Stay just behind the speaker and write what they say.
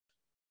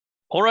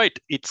All right,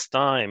 it's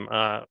time.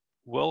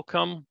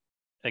 Welcome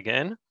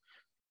again.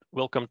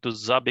 Welcome to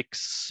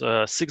Zabbix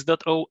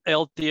 6.0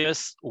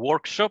 LTS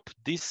Workshop.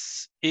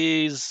 This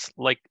is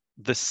like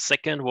the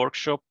second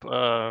workshop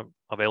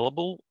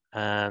available,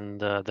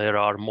 and there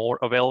are more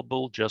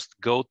available. Just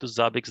go to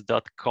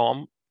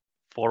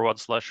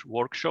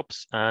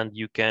zabbix.com/workshops and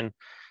you can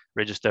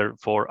register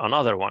for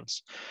another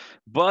ones.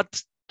 But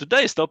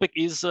today's topic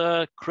is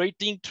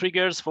creating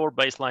triggers for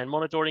baseline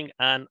monitoring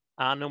and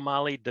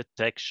anomaly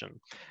detection.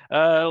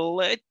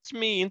 Let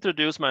me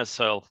introduce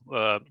myself.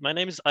 My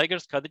name is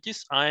Aigars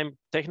Kaditis. I'm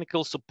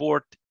technical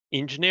support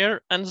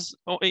engineer in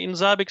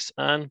Zabbix,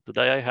 and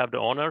today I have the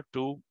honor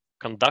to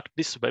conduct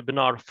this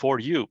webinar for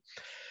you.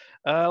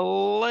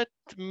 Let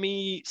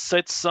me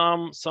set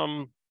some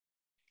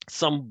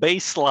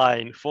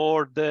baseline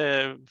for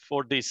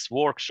this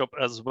workshop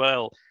as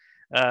well.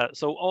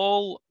 So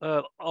all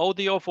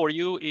audio for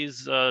you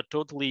is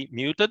totally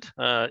muted.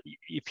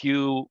 If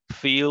you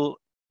feel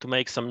to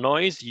make some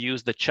noise,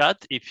 use the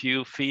chat. If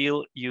you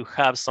feel you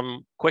have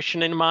some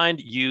question in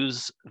mind,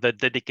 use the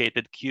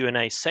dedicated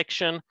Q&A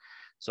section.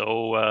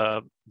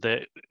 So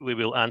we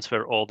will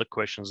answer all the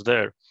questions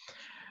there.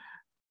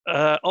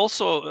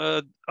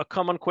 Also, a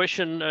common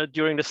question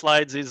during the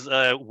slides is,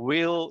 are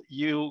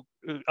you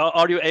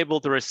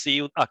able to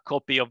receive a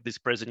copy of this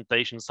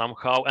presentation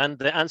somehow? And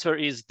the answer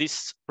is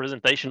this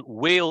presentation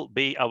will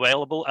be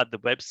available at the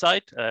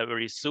website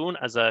very soon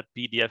as a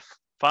PDF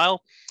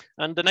file.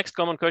 And the next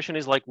common question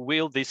is like,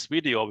 will this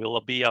video will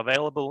be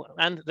available?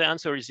 And the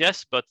answer is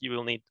yes, but you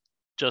will need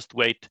just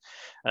wait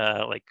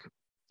 3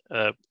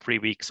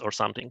 weeks or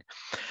something.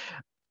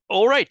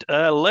 All right,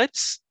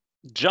 let's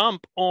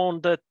jump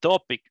on the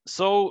topic.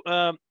 So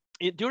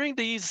during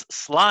these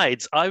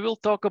slides, I will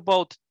talk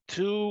about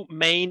two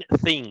main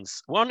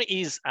things. One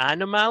is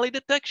anomaly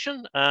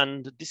detection,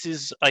 and this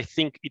is, I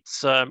think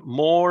it's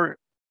more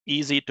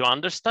easy to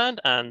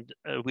understand, and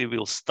we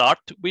will start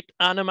with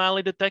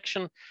anomaly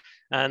detection,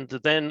 and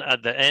then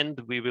at the end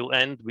we will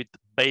end with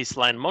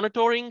baseline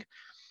monitoring,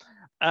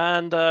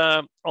 and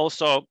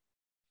also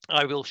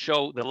I will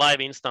show the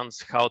live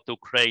instance how to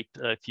create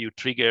a few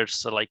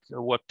triggers, like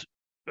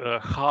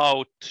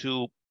how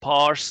to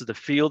parse the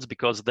fields,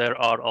 because there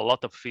are a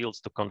lot of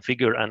fields to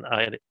configure, and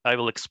I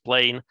will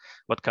explain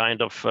what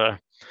kind of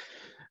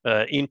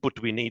input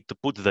we need to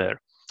put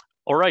there.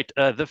 All right,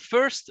 the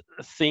first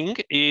thing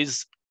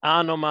is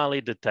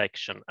anomaly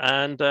detection.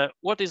 And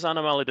what is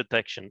anomaly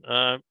detection?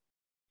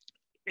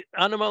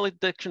 Anomaly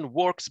detection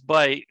works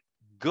by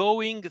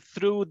going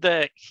through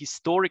the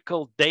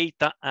historical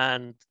data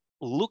and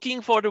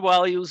looking for the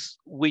values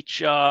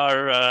which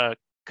are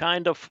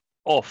kind of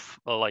off,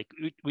 like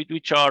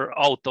which are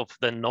out of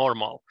the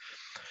normal.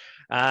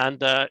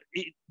 And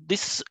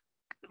this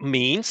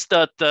means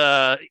that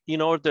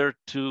in order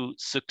to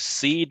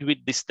succeed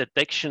with this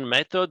detection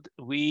method,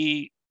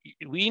 we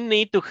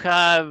need to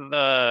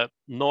have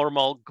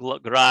normal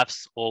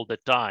graphs all the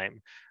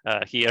time.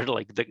 Here,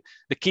 like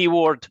the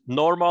keyword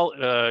normal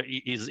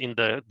is in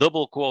the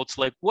double quotes,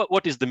 like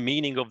what is the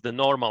meaning of the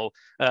normal?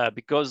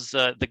 Because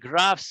the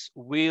graphs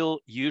will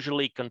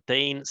usually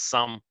contain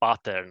some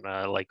pattern,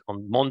 like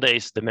on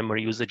Mondays, the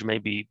memory usage may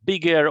be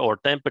bigger, or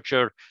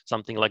temperature,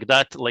 something like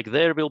that. Like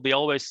there will be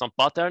always some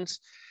patterns.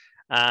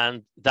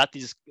 And that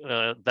is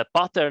the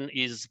pattern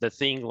is the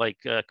thing like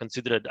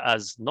considered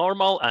as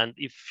normal. And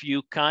if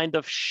you kind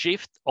of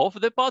shift off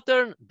the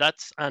pattern,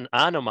 that's an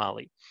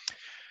anomaly.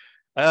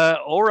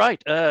 All right,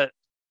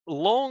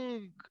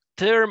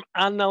 long-term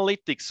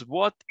analytics.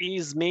 What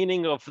is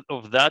meaning of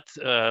that?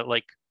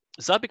 Like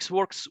Zabbix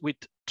works with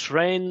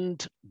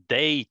trend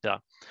data.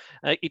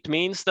 It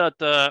means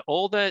that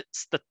all the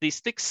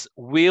statistics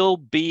will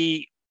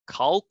be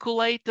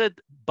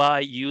calculated by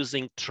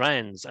using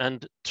trends,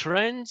 and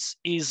trends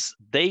is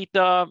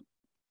data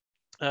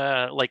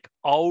like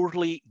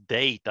hourly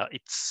data.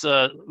 It's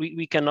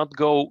we cannot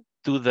go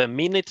to the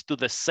minute, to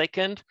the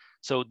second.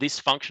 So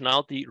this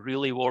functionality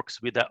really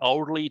works with the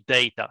hourly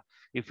data.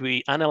 If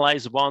we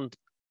analyze one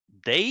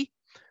day,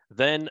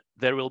 then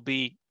there will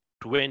be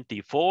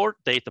 24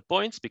 data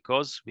points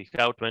because we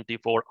have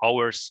 24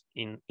 hours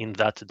in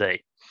that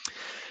day.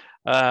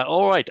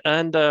 All right,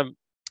 and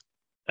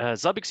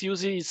Zabbix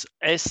uses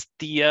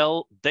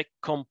STL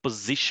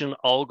decomposition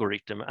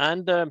algorithm,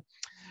 and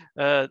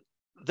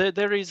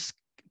there is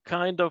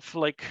kind of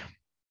like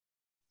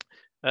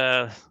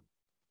I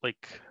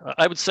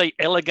would say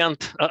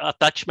elegant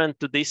attachment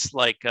to this,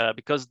 like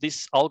because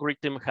this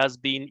algorithm has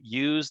been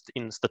used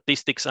in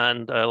statistics,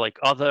 and like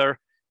other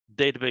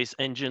database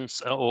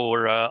engines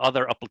or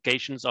other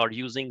applications are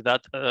using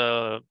that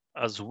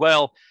as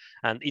well.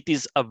 And it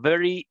is a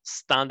very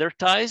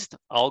standardized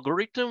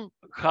algorithm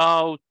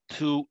how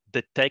to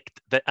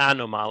detect the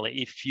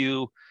anomaly. If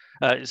you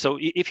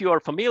if you are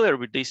familiar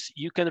with this,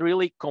 you can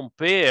really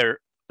compare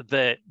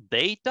the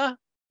data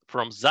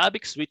from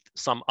Zabbix with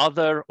some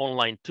other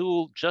online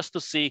tool just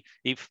to see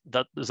if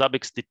that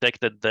Zabbix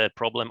detected the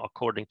problem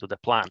according to the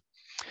plan.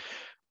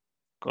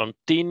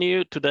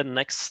 Continue to the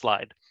next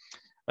slide.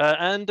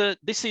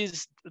 This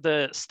is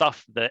the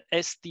stuff, the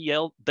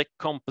STL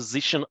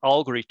decomposition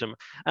algorithm.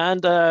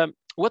 And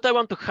what I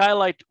want to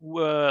highlight,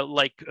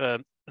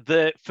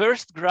 the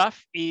first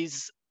graph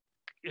is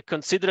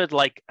considered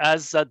like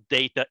as a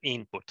data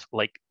input.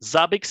 Like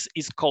Zabbix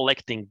is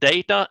collecting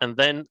data and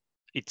then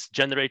it's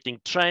generating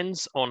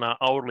trends on an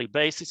hourly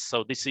basis.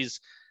 So this is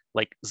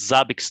like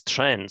Zabbix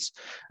trends.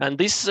 And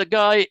this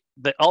guy,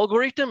 the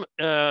algorithm,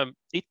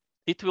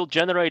 it will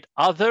generate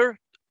other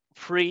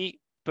free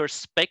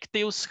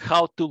perspectives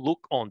how to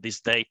look on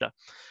this data.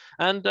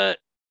 And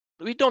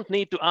we don't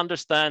need to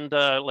understand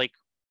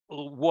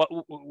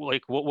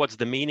what's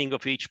the meaning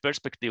of each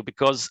perspective,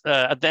 because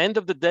at the end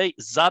of the day,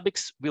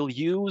 Zabbix will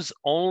use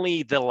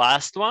only the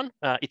last one.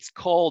 It's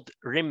called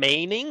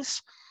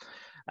remainings.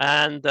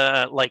 And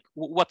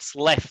what's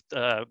left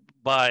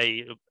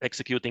by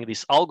executing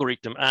this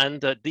algorithm.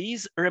 And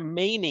these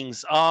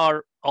remainings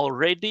are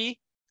already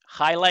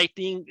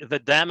highlighting the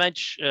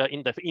damage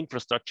in the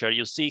infrastructure.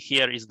 You see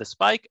here is the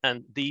spike,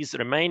 and these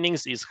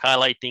remainings is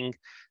highlighting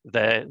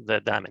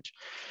the damage.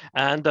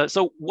 And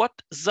so what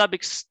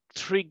Zabbix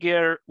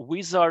trigger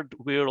wizard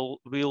will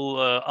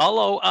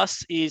allow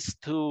us is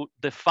to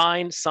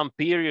define some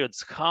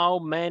periods, how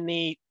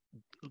many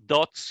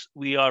dots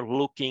we are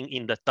looking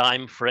in the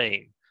time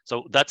frame.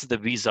 So that's the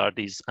wizard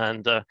is,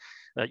 and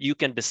you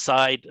can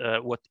decide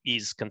what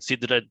is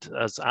considered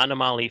as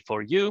anomaly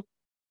for you,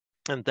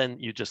 and then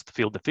you just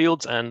fill the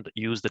fields and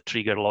use the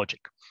trigger logic.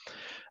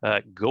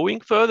 Going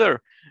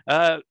further,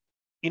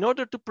 in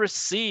order to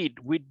proceed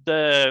with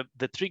the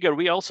trigger,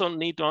 we also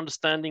need to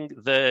understanding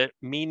the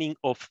meaning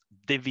of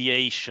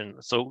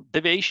deviation. So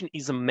deviation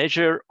is a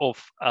measure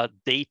of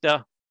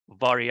data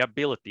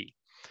variability.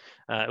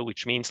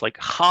 Which means like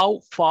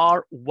how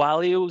far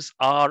values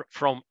are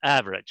from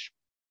average.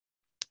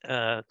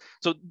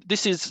 So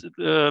this is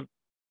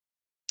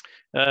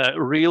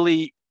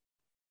really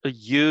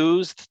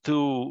used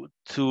to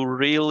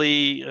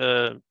really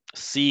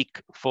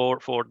seek for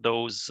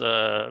those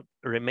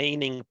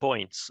remaining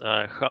points,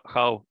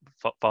 how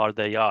far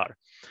they are.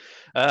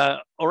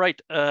 All right,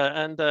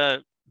 and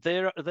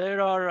there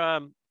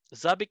are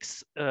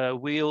Zabbix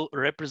will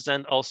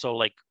represent also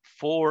like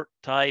 4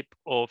 type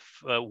of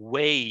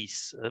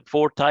ways,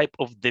 4 type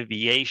of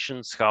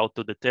deviations how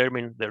to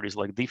determine. There is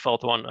like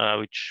default one,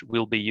 which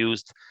will be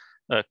used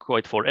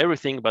quite for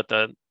everything, but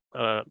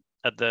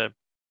at the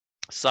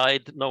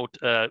side note,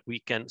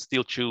 we can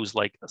still choose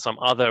like some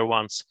other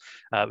ones,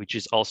 which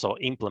is also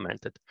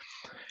implemented.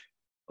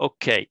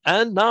 Okay,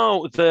 and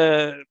now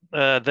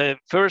the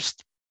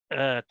first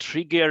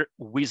trigger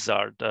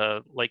wizard.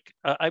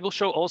 I will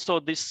show also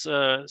this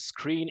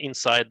screen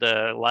inside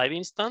the live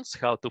instance,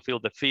 how to fill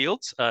the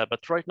fields.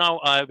 But right now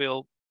I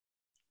will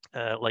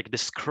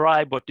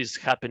describe what is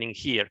happening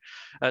here.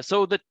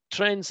 So the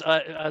trends,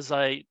 as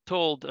I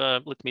told,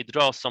 let me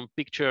draw some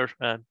picture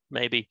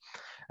maybe.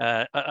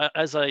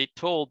 As I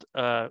told,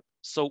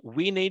 so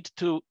we need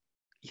to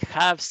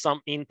have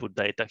some input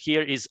data.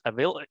 Here is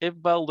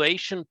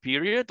evaluation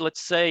period.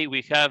 Let's say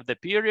we have the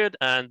period,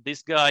 and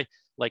this guy,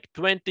 like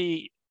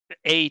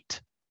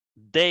 28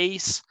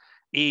 days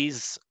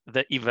is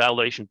the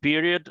evaluation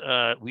period.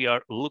 We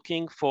are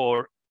looking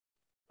for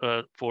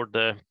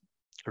the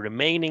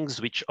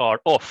remainings which are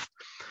off.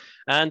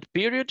 And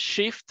period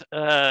shift,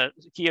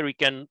 here we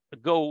can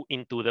go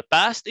into the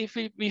past if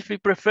we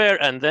prefer,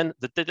 and then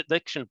the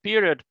detection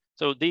period.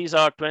 So these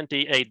are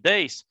 28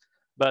 days.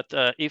 But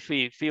if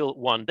we fill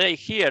 1 day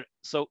here,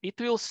 so it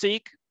will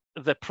seek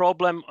the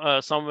problem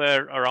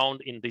somewhere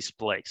around in this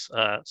place.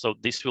 So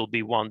this will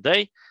be 1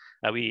 day.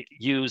 We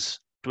use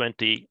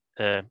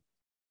 28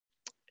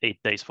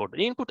 days for the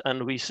input,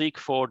 and we seek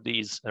for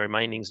these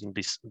remainings in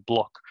this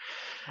block.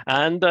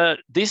 And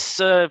this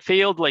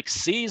field like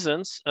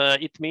seasons,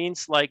 it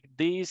means like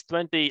these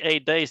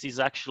 28 days is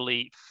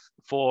actually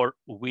 4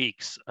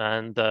 weeks.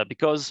 And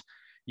because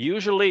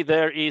usually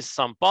there is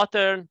some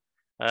pattern,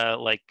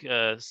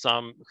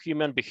 some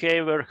human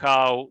behavior,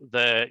 how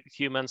the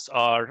humans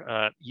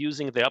are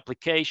using the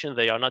application.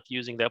 They are not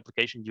using the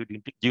application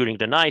during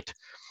the night.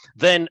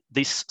 Then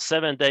this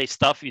 7-day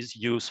stuff is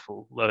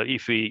useful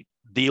if we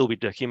deal with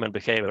the human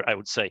behavior, I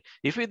would say.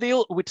 If we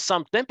deal with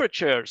some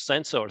temperature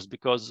sensors,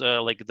 because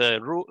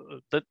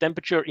the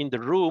temperature in the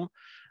room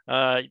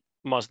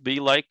must be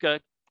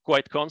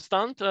quite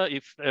constant.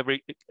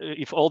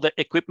 If all the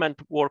equipment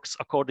works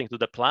according to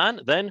the plan,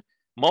 then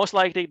most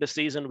likely the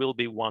season will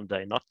be 1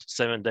 day, not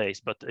 7 days.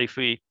 But if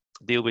we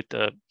deal with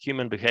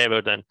human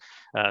behavior, then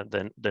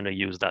I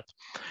use that.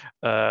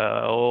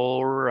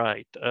 All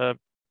right.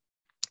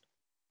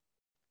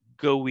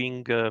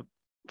 Going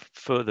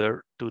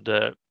further to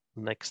the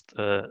next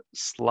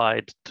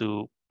slide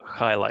to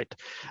highlight.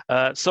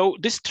 So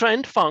this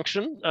trend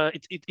function,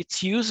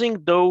 it's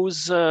using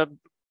those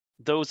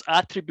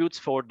attributes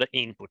for the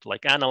input,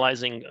 like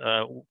analyzing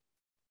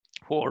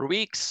 4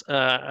 weeks,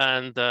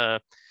 and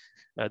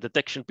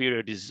detection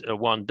period is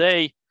 1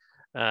 day,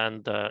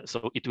 and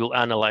so it will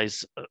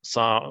analyze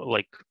some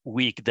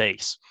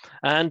weekdays.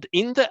 And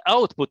in the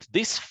output,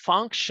 this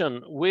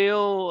function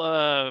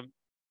will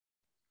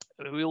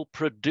will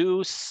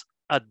produce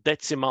a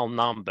decimal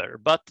number,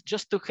 but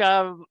just to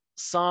have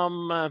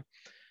some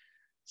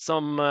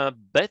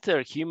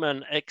better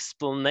human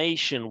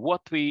explanation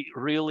what we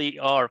really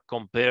are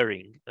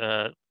comparing.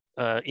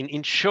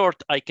 In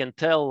short, I can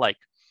tell, like,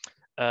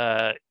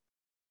 let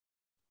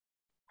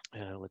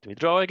me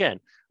draw again.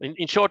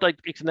 In short, I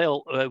can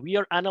tell we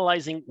are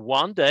analyzing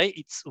one day.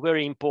 It's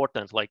very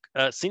important. Like,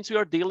 since we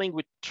are dealing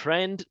with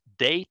trend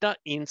data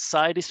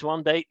inside this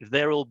one day,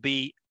 there will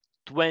be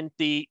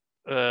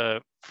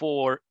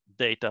 24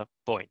 data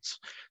points,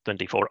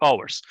 24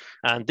 hours.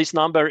 And this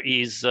number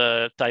is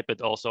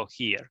typed also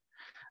here.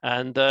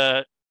 And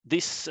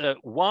this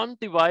 1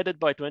 divided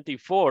by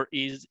 24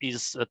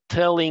 is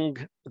telling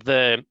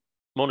the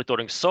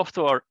monitoring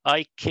software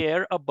I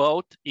care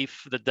about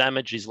if the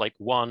damage is like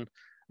 1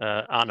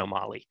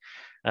 anomaly.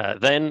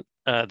 Then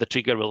the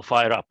trigger will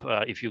fire up.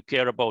 If you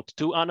care about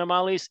 2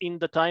 anomalies in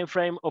the time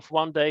frame of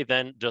 1 day,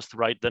 then just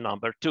write the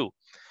number 2.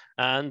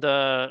 And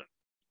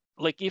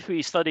like if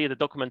we study the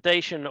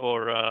documentation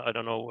or I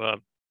don't know,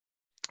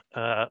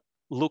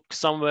 look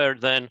somewhere,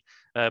 then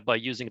by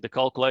using the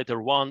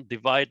calculator, 1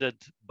 divided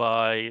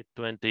by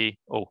 20.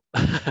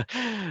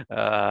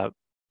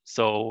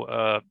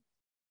 So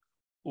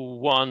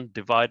 1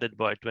 divided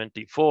by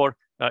 24,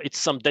 it's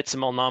some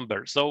decimal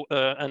number. So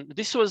and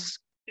this was,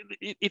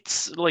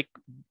 it's like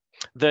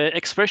the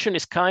expression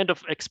is kind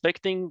of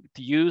expecting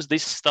to use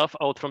this stuff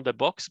out from the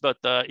box, but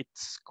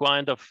it's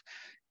kind of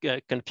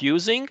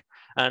confusing.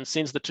 And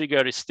since the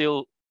trigger is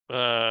still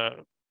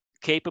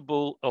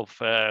capable of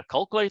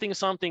calculating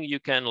something, you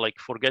can like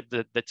forget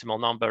the decimal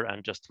number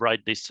and just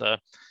write this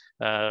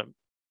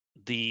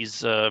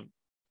these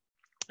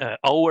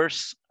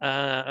hours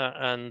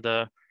and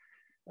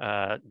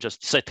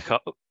just set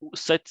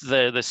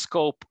the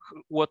scope,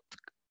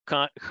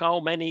 how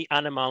many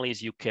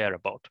anomalies you care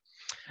about.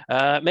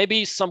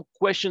 Maybe some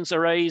questions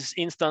arise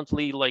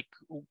instantly, like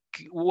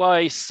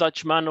why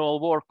such manual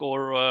work,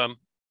 or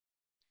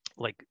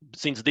like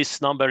since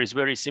this number is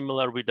very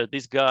similar with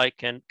this guy,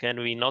 can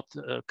we not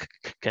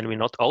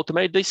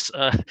automate this?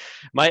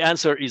 My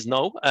answer is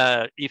no.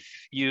 If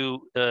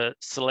you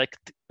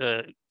select,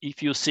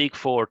 if you seek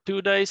for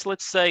 2 days,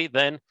 let's say,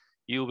 then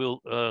you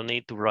will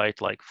need to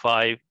write like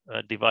 5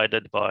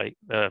 divided by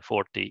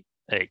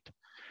 48.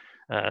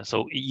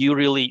 So you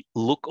really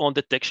look on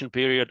detection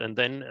period, and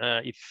then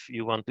if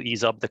you want to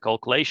ease up the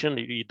calculation,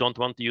 you don't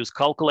want to use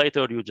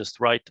calculator, you just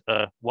write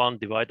 1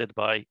 divided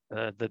by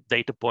the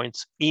data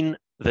points in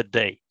the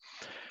day.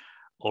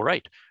 All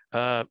right,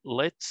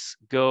 let's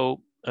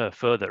go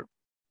further.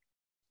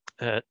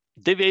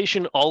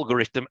 Deviation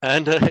algorithm,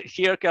 and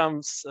here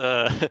comes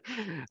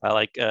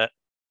like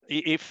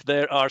if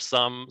there are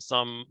some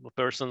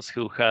persons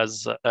who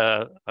has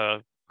a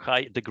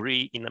high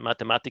degree in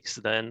mathematics,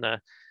 then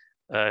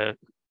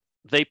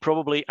they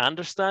probably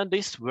understand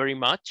this very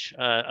much.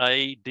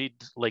 I did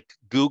like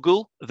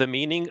Google the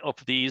meaning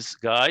of these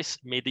guys,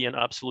 median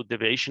absolute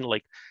deviation,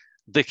 like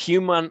the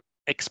human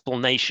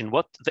explanation,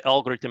 what the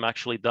algorithm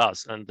actually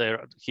does. And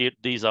here,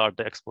 these are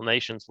the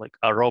explanations, like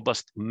a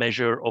robust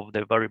measure of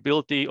the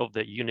variability of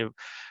the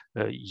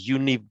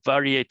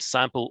univariate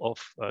sample of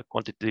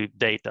quantitative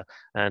data.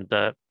 And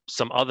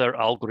some other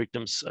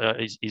algorithms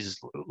is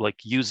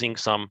like using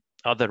some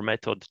other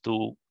method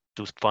to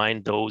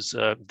find those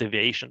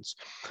deviations.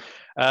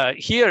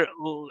 Here,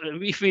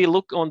 if we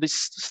look on this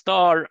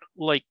star,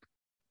 like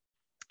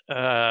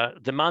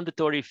the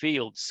mandatory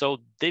field, so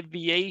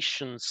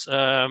deviations,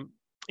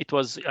 it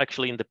was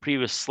actually in the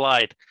previous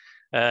slide,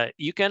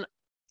 you can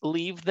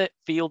leave the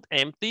field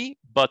empty,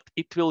 but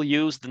it will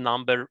use the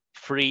number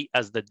 3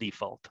 as the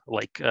default.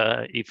 Like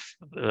if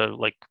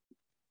like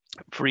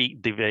 3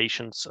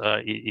 deviations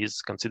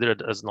is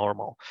considered as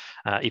normal.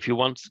 If you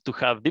want to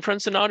have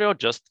different scenario,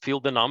 just fill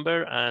the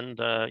number and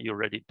you're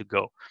ready to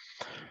go.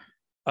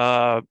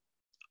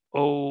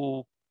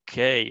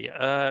 Okay,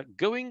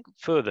 going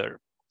further.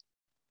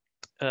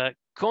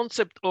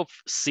 Concept of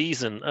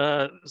season.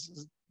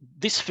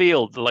 This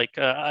field, like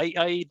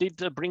I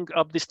did bring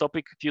up this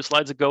topic a few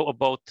slides ago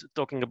about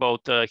talking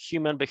about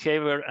human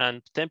behavior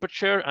and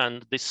temperature,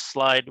 and this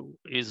slide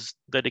is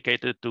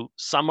dedicated to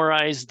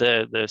summarize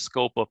the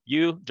scope of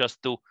view,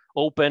 just to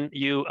open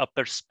you a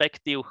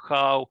perspective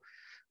how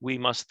we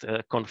must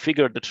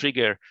configure the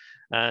trigger.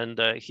 And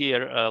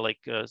here, like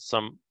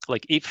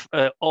if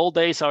all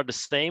days are the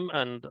same,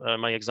 and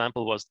my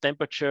example was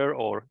temperature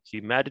or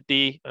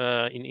humidity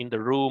in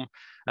the room,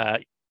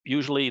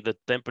 usually the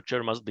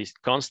temperature must be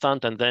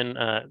constant, and then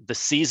the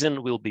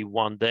season will be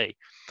 1 day.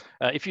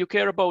 If you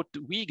care about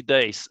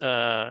weekdays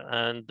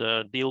and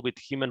deal with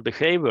human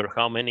behavior,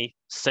 how many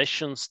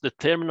sessions the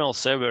terminal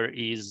server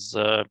is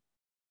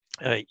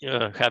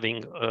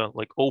having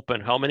like open,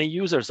 how many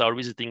users are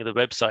visiting the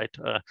website,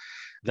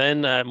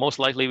 then most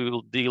likely we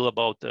will deal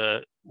about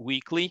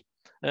weekly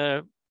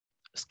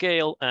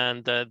scale.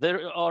 And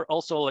there are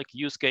also like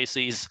use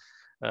cases.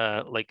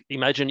 Like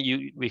imagine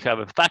we have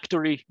a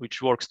factory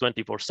which works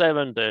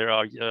 24/7. There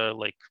are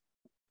like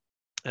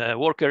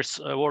workers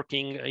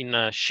working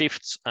in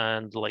shifts,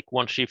 and like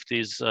one shift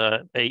is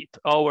 8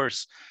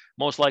 hours,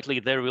 most likely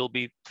there will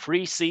be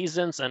 3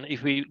 seasons. And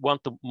if we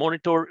want to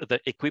monitor the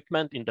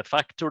equipment in the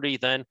factory,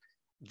 then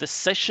the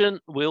session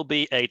will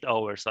be 8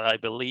 hours, I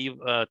believe,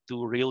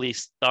 to really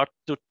start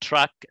to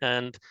track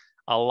and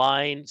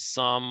align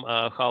some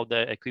how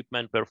the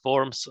equipment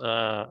performs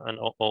and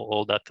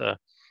all that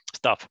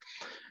stuff.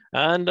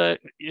 And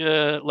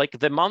like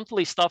the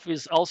monthly stuff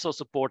is also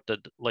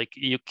supported. Like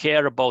you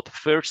care about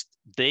first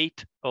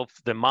date of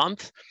the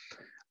month,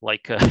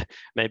 like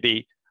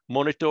maybe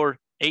monitor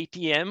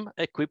ATM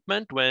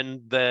equipment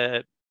when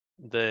the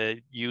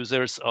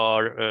users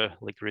are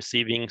like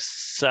receiving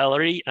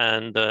salary,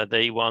 and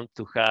they want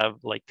to have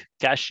like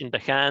cash in the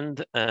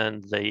hand,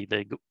 and they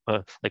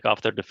like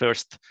after the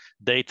first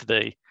date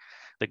they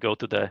go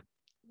to the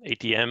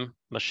ATM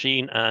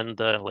machine and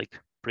like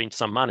print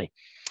some money.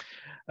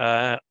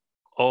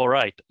 All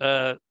right.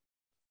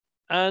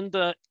 And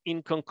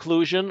in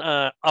conclusion,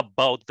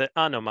 about the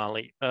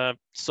anomaly.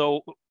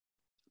 So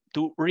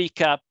to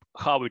recap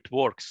how it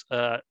works,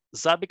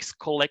 Zabbix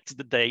collects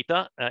the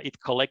data, it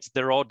collects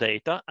the raw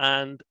data,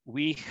 and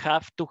we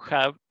have to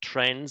have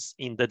trends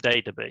in the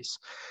database.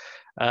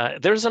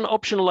 There's an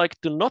option like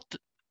to not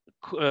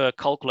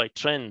calculate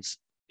trends.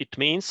 It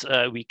means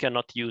we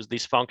cannot use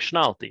this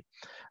functionality.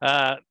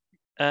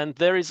 And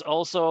there is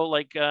also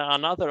like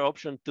another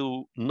option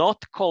to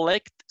not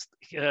collect,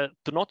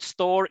 to not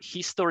store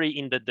history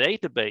in the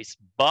database,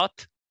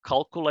 but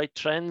calculate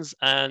trends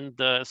and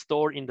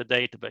store in the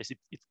database.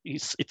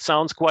 It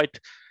sounds quite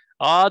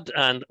odd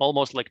and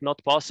almost like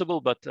not possible,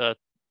 but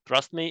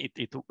trust me,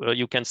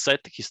 you can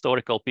set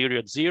historical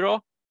period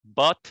 0,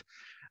 but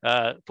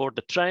for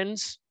the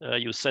trends,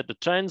 you set the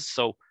trends.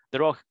 So the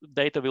raw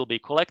data will be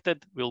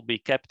collected, will be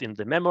kept in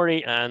the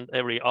memory, and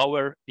every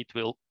hour it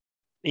will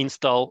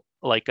install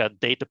like a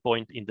data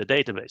point in the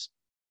database.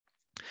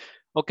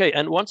 Okay,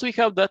 and once we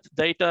have that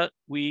data,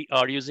 we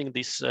are using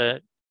this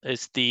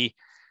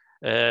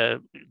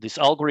this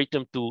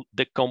algorithm to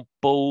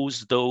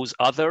decompose those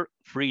other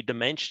 3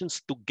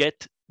 dimensions to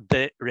get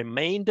the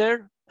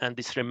remainder, and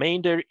this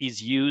remainder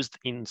is used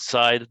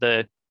inside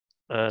the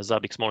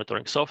Zabbix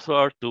monitoring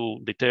software to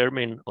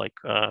determine like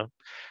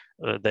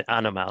the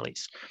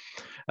anomalies.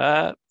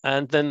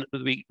 And then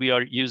we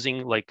are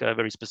using like a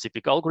very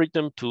specific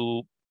algorithm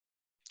to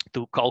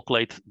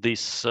calculate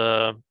this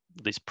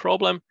this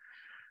problem.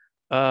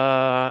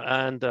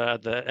 And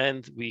at the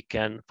end, we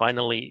can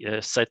finally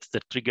set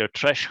the trigger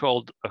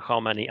threshold, how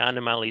many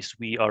anomalies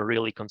we are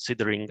really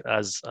considering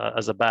as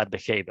a bad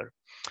behavior.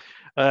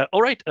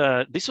 All right,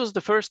 this was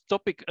the first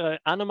topic,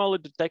 anomaly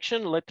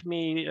detection. Let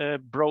me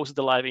browse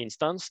the live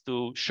instance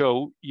to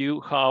show you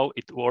how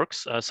it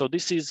works. So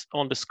this is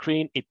on the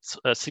screen, it's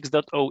a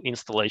 6.0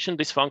 installation.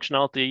 This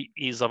functionality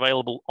is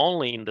available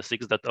only in the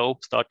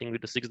 6.0, starting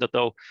with the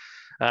 6.0.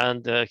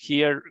 And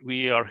here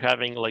we are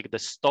having like the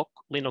stock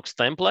Linux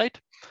template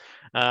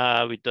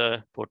with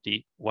the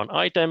 41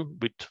 item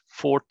with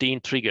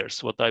 14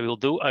 triggers. What I will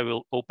do, I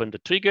will open the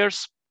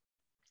triggers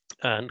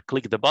and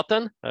click the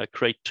button,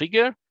 create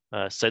trigger,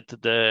 set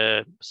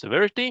the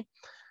severity,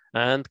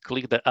 and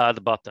click the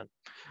add button.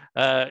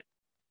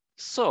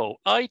 So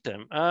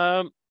item,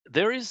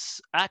 there is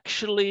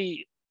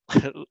actually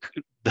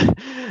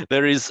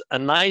there is a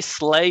nice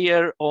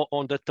layer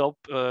on the top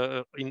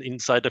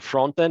inside the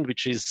front end,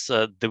 which is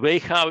the way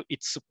how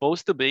it's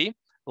supposed to be.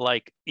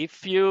 Like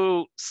if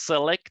you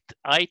select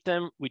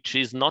item which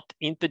is not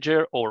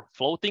integer or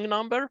floating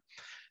number,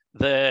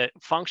 the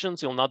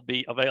functions will not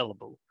be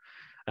available.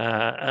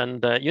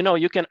 And you know,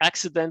 you can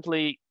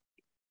accidentally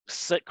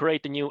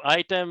create a new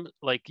item,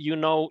 like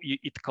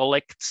it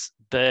collects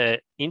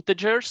the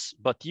integers,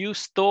 but you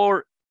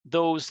store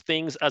those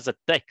things as a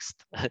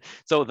text.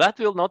 So that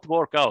will not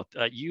work out.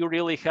 You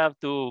really have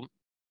to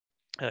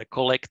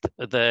collect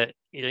the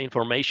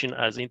information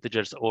as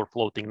integers or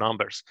floating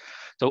numbers.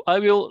 So I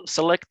will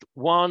select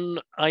one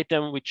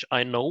item which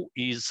I know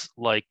is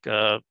like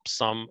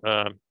some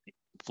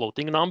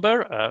floating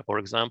number, for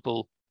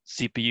example,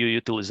 CPU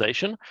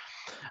utilization.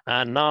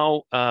 And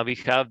now we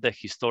have the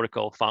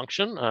historical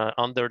function.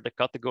 Under the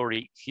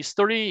category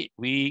history,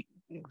 we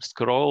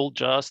scroll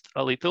just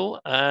a little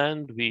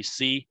and we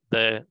see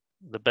the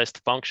best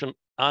function,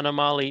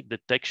 anomaly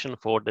detection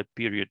for the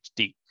period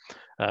T.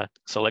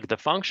 Select the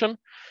function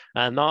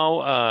and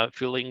now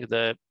filling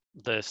the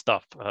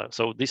stuff.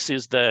 So this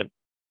is the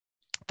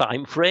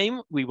time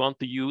frame we want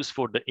to use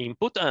for the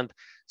input. And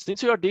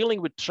since we are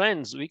dealing with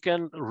trends, we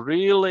can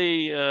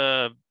really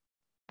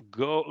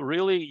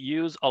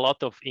use a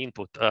lot of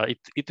input.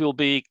 It will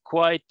be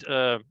quite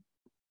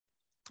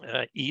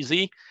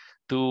easy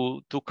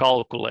to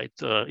calculate.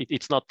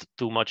 It's not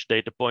too much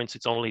data points.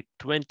 It's only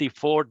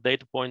 24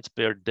 data points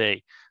per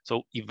day.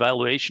 So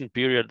evaluation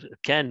period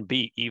can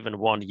be even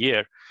 1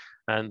 year,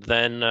 and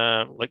then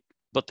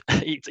but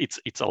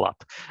it's a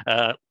lot.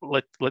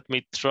 Let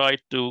me try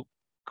to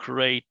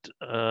create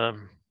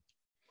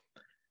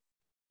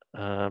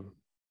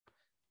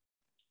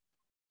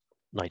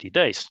 90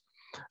 days.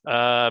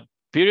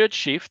 period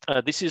shift.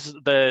 This is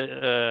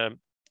the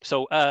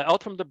so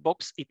out from the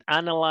box, it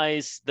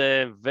analyzes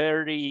the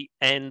very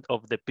end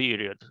of the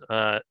period,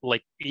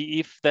 like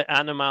if the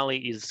anomaly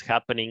is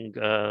happening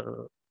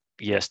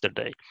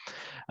yesterday.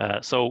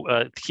 So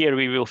here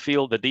we will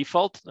fill the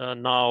default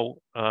now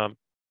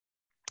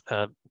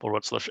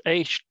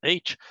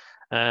 /h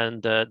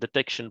and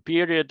detection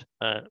period.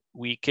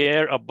 We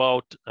care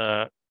about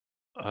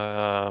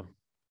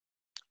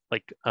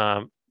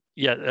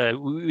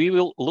we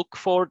will look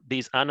for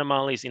these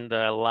anomalies in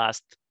the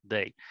last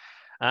day.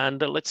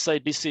 And let's say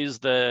this is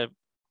the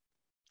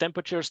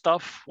temperature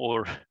stuff,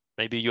 or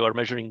maybe you are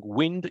measuring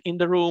wind in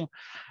the room,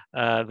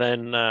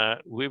 then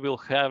we will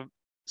have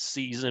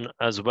season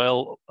as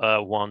well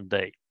one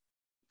day.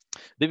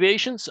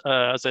 Deviations,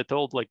 as I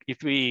told, like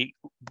if we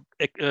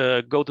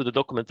go to the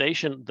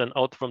documentation, then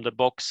out from the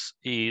box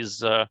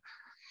is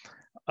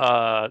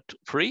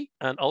free,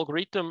 and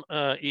algorithm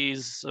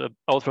is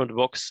out from the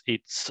box,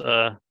 it's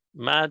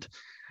MAD,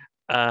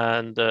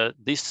 and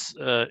this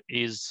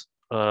is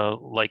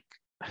like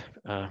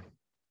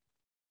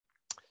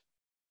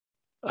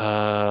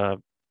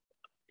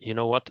you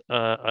know what?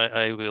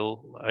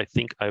 I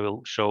think I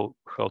will show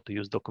how to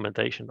use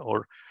documentation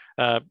or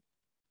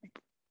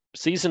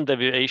season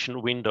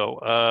deviation window.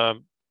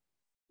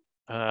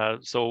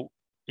 So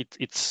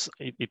it's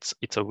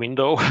a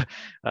window.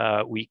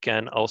 We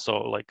can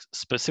also like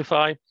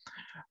specify.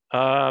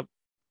 How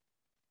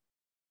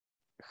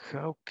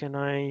can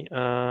I?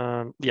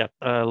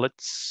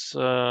 Let's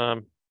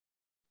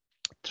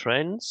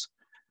trends,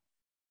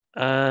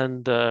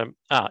 and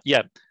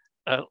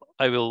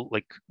I will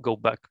like go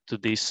back to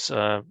this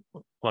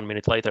 1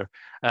 minute later,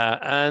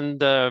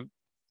 and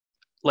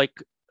like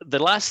the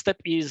last step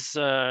is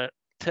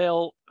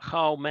tell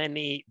how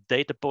many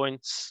data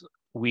points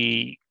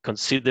we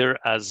consider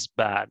as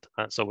bad.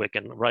 So we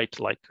can write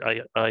like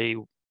I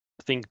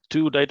think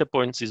 2 data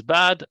points is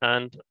bad,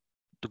 and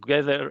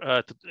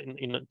together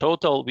in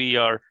total we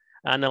are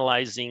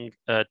analyzing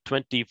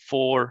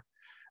 24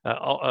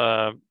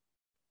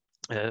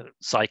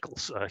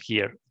 cycles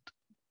here.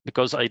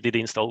 Because I did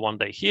install 1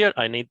 day here,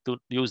 I need to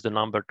use the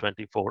number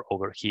 24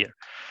 over here.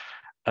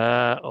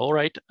 All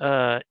right,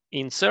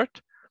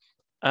 insert.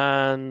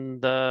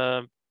 And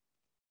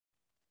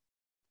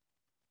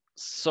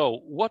so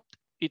what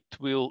it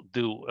will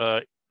do,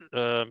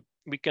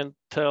 we can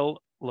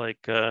tell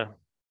like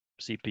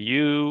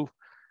CPU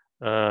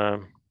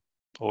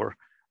or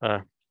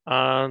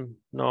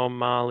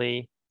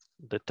anomaly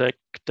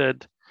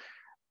detected,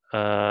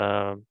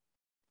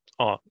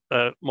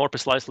 more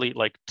precisely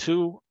like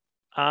 2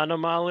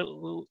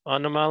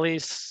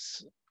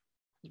 anomalies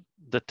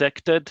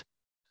detected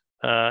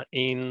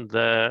in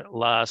the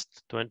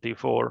last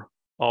 24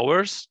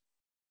 hours.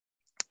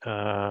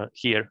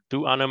 Here,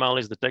 2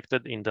 anomalies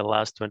detected in the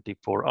last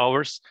 24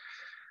 hours.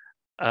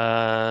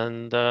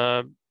 And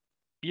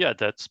yeah,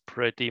 that's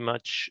pretty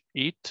much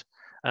it.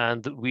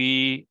 And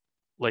we,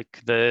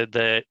 like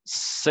the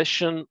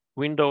session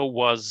window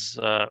was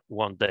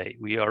 1 day.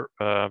 We are,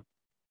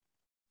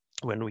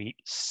 when we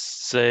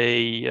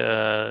say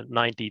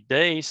 90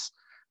 days,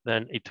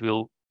 then it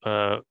will,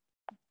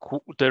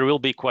 there will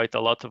be quite a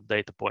lot of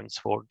data points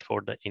for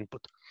the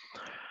input.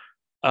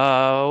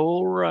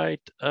 All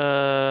right.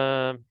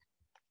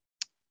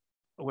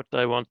 What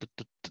I wanted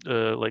to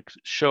like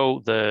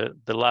show the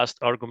last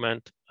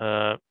argument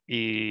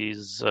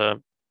is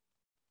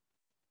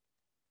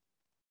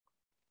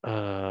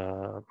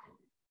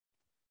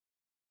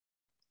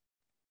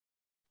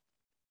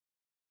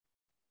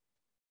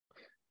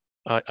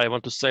I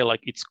want to say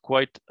like it's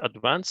quite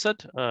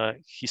advanced.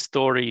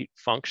 History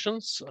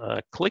functions,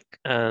 click,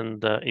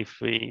 and if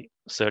we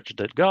search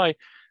that guy,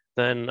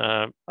 then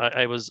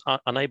I was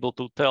unable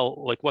to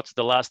tell like what's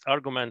the last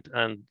argument,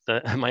 and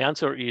my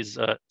answer is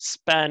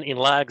span in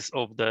lags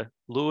of the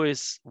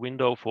Lewis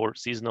window for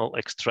seasonal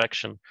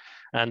extraction.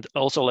 And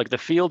also like the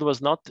field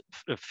was not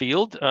a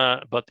field,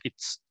 but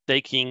it's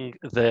taking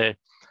the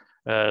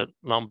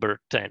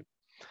number 10.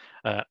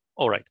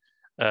 All right,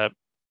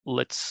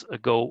 let's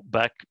go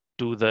back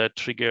to the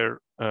trigger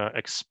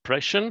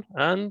expression,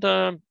 and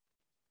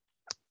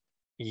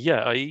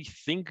yeah, I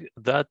think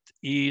that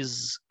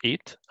is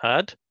it.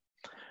 Add.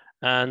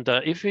 And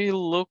if we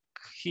look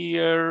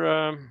here,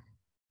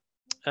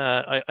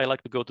 I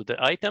like to go to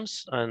the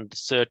items and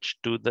search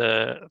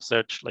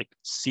like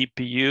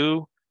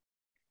CPU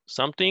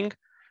something,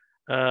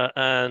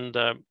 and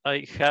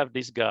I have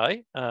this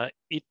guy.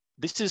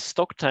 This is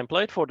stock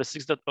template for the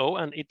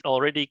 6.0, and it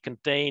already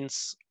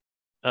contains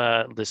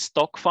the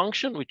stock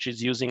function, which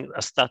is using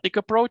a static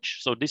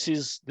approach. So this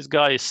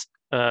guy is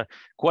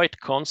quite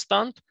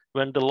constant.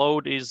 When the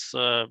load is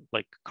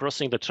like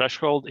crossing the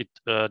threshold, it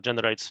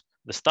generates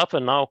the stuff.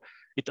 And now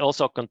it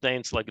also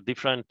contains like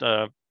different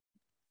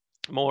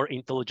more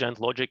intelligent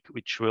logic,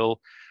 which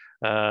will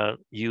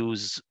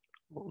use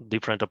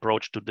different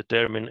approach to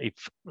determine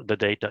if the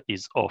data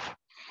is off.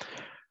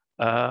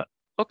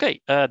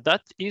 Okay,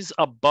 that is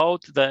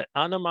about the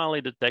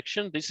anomaly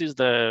detection. This is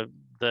the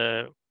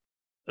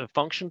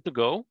function to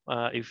go.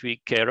 If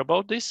we care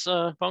about this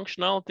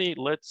functionality,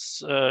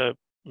 let's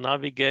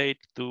navigate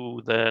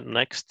to the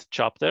next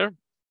chapter,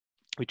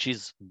 which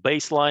is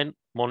baseline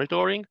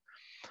monitoring.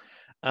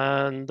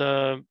 And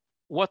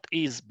what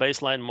is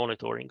baseline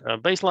monitoring?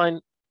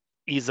 Baseline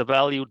is a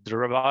value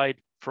derived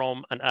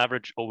from an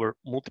average over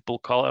multiple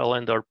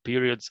calendar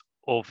periods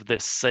of the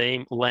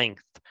same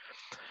length.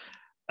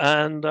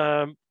 And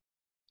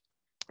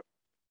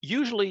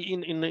usually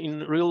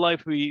in real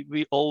life,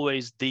 we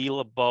always deal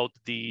about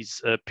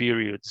these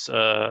periods,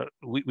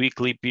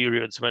 weekly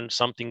periods, when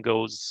something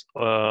goes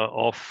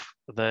off,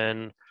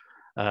 then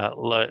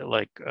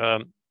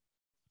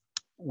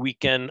we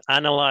can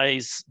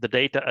analyze the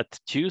data at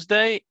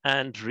Tuesday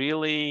and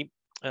really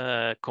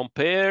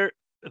compare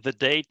the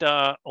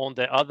data on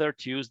the other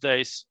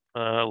Tuesdays,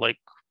 like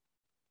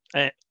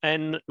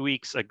n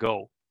weeks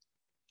ago,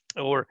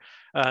 or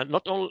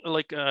not only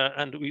like,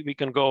 and we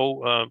can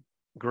go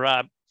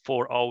grab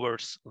 4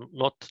 hours.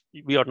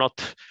 We are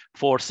not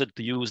forced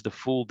to use the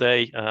full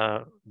day.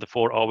 The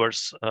 4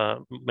 hours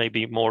may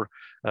be more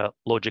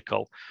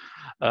logical.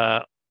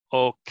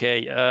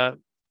 Okay.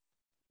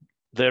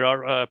 There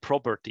are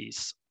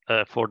properties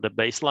for the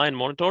baseline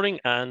monitoring,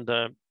 and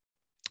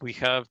we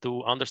have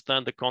to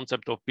understand the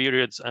concept of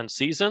periods and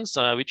seasons,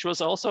 which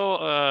was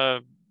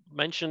also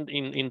mentioned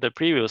in the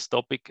previous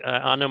topic,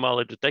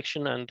 anomaly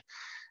detection, and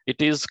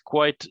it is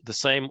quite the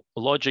same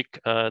logic.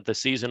 The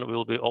season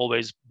will be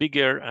always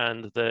bigger,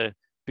 and the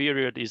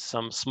period is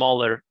some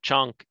smaller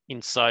chunk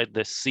inside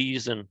the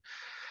season.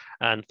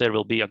 And there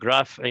will be a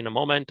graph in a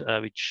moment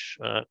which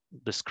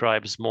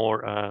describes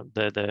more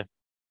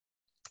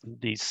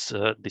this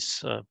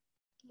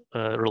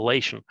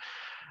relation.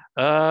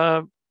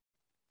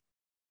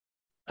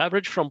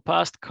 Average from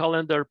past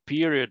calendar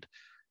period,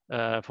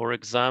 for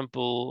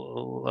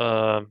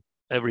example,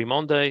 every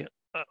Monday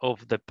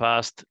of the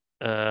past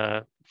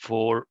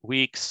 4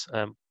 weeks.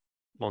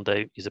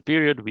 Monday is a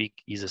period,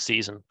 week is a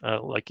season.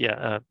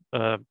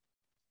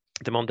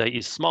 The Monday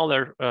is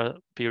smaller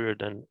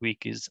period and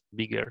week is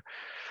bigger.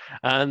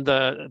 And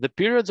the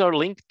periods are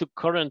linked to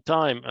current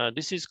time.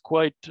 This is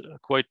quite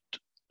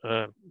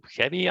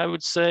heavy, I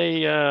would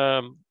say.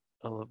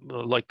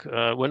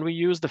 When we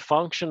use the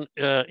function,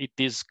 it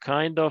is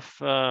kind of,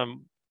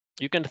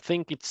 you can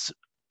think it's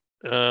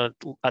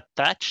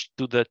attached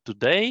to the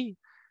today,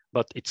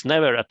 but it's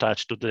never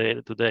attached to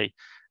the today.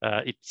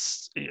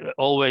 It's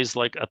always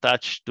like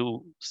attached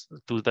to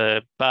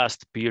the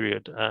past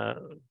period.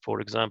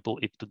 For example,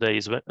 if today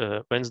is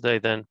Wednesday,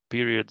 then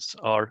periods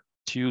are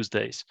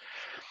Tuesdays.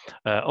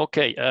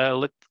 Okay,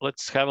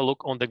 let's have a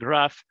look on the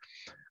graph.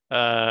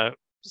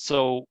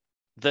 So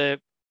the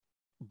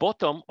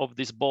bottom of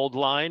this bold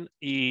line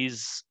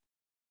is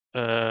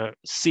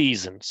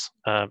seasons.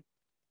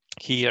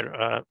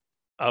 Here,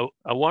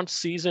 one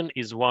season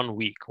is 1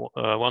 week,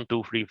 1,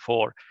 2, 3,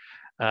 4.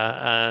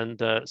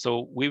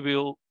 So we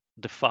will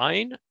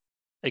define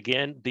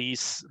again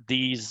these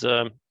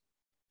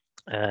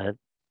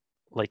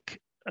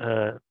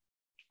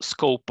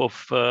scope of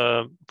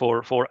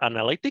for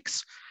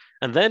analytics.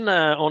 And then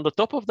on the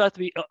top of that,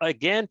 we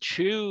again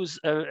choose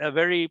a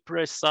very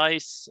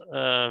precise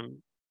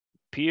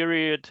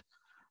period,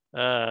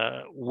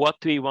 what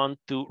we want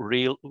to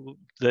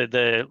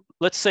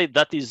let's say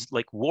that is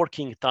like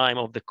working time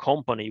of the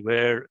company,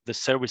 where the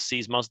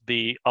services must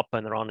be up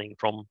and running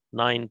from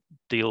 9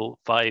 till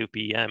 5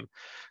 p.m.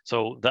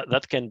 So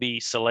that can be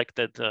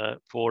selected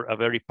for a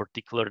very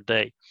particular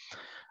day.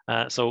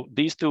 So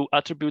these 2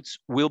 attributes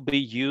will be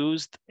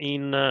used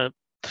in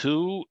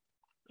two.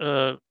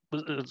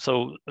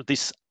 So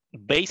this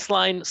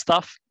baseline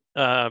stuff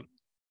in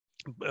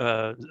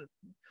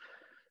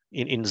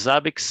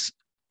Zabbix,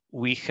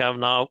 we have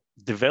now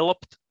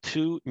developed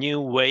 2 new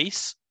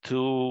ways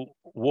to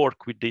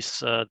work with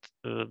this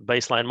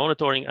baseline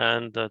monitoring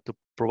and to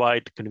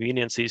provide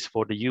conveniences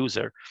for the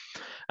user.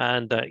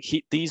 And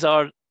these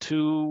are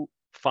 2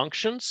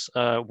 functions.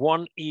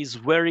 One is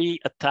very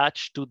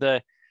attached to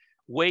the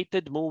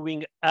weighted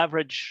moving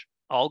average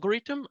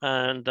algorithm,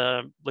 and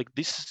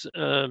this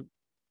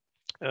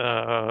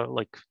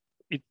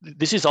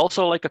is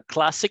also like a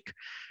classic.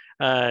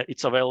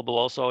 It's available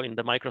also in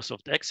the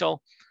Microsoft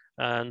Excel,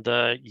 and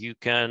you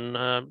can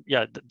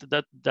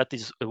that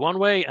is one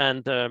way.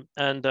 And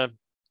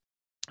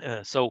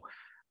so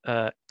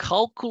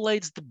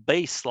calculates the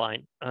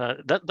baseline.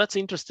 That's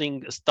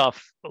interesting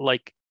stuff.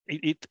 Like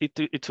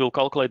it will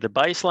calculate the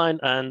baseline,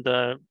 and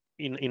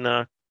in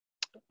a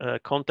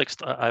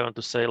context, I want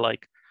to say,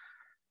 like,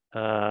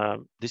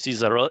 this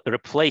is a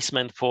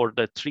replacement for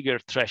the trigger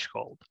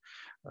threshold.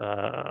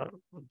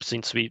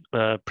 Since we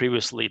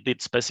previously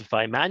did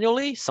specify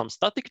manually some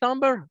static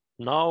number,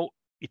 now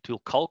it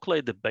will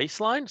calculate the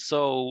baseline.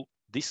 So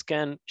this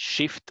can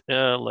shift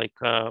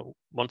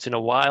once in a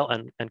while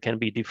and can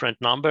be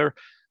different number.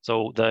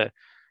 So the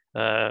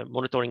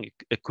monitoring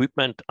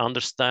equipment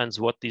understands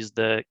what is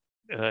the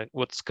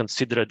what's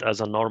considered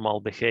as a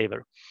normal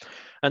behavior.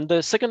 And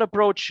the second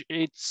approach,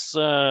 it's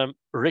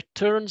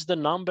returns the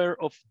number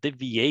of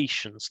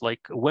deviations.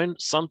 Like when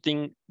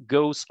something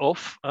goes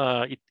off,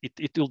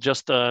 it will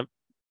just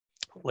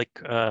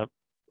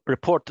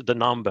report the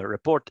number,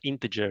 report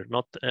integer,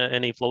 not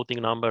any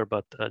floating number,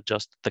 but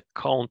just the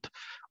count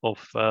of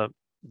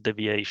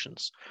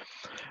deviations.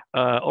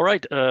 All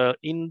right,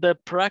 in the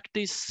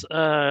practice,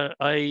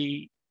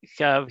 I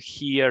have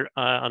here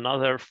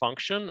another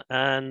function,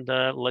 and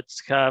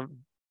let's have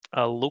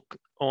a look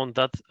on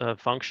that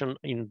function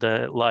in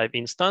the live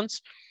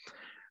instance.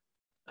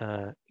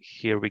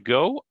 Here we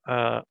go.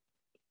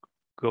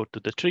 Go to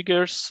the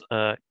triggers,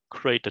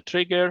 create a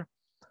trigger,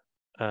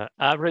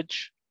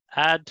 average,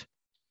 add.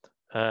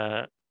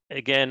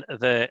 Again,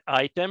 the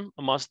item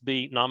must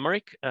be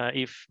numeric.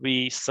 If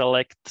we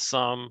select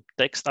some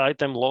text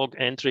item log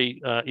entry,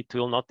 it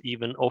will not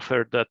even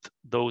offer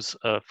those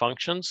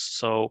functions.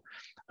 So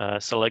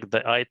select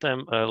the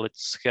item.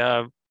 Let's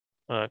have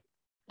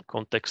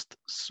context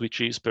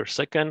switches per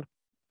second.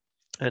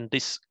 And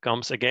this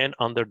comes again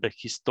under the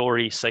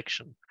history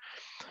section.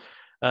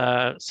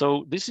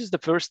 So this is the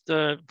first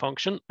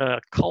function,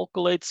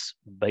 calculates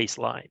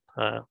baseline.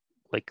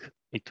 Like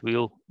it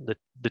will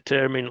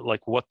determine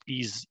like what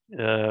is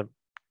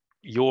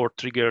your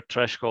trigger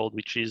threshold,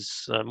 which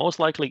is most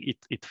likely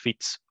it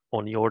fits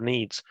on your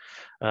needs.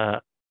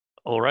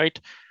 All right,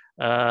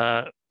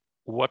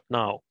 what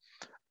now?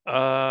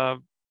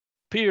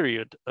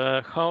 Period,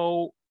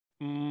 how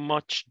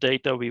much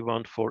data we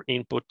want for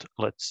input.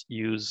 Let's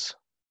use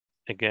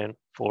again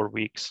 4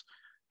 weeks.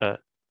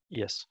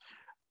 Yes,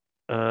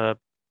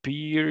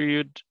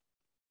 period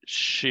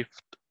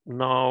shift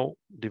now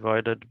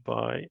divided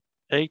by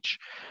H,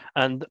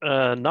 and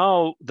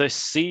now the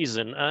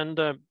season and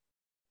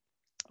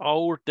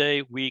hour,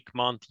 day, week,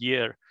 month,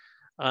 year.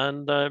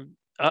 And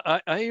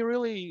I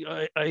really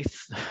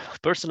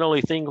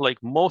personally think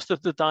like most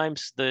of the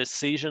times the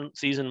season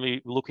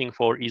we're looking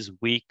for is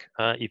week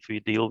if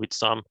we deal with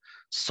some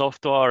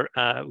software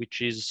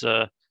which is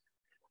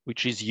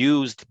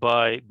used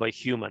by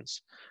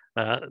humans.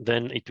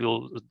 Then it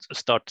will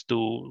start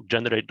to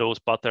generate those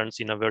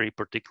patterns in a very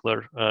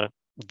particular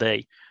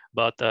day.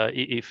 But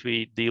if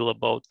we deal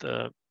about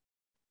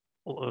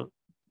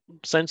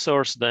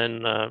sensors,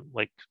 then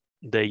like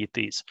day it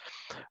is.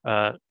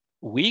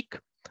 Week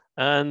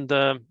and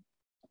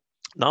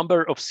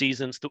number of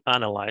seasons to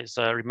analyze.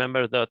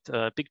 Remember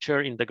that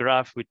picture in the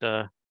graph with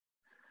the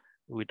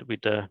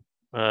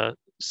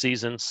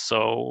seasons.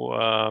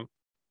 So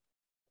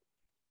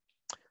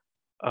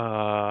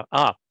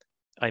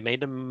I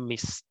made a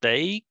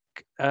mistake.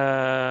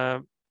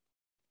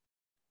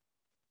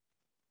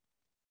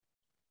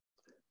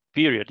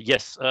 Period.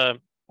 Yes.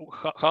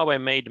 How I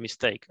made a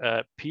mistake.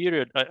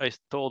 Period. I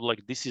thought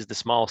like this is the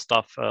small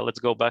stuff. Let's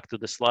go back to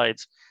the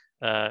slides.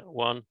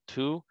 1,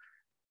 2.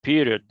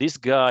 Period. This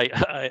guy,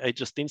 I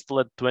just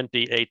installed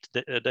 28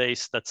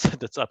 days.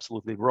 That's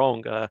absolutely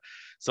wrong.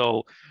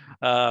 So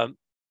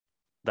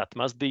that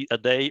must be a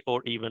day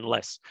or even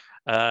less.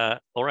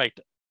 All right.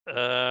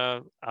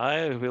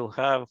 I will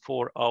have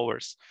 4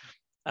 hours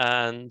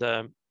and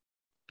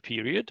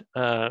period.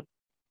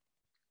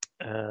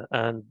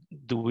 And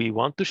do we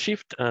want to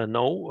shift?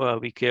 No,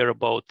 we care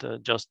about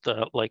just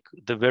like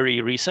the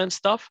very recent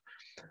stuff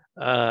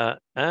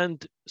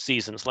and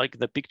seasons, like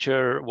the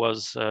picture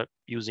was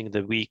using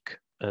the week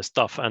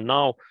stuff. And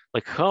now,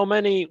 like how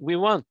many we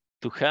want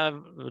to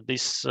have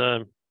this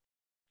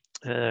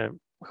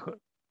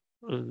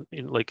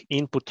like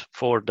input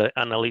for the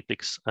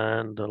analytics,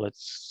 and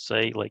let's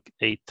say like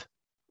 8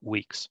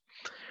 weeks.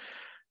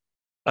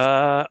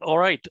 All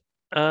right,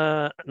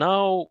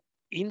 now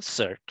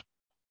insert.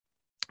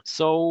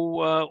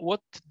 So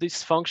what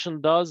this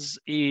function does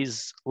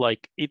is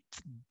like it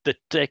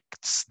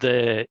detects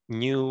the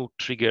new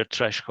trigger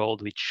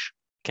threshold, which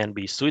can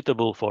be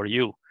suitable for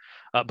you.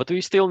 But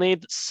we still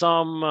need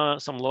some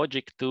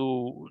logic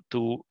to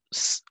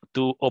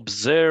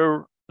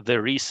observe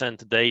the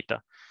recent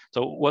data.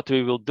 So what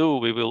we will do,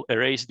 we will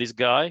erase this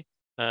guy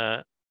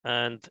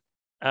and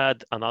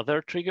add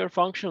another trigger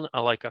function,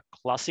 like a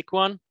classic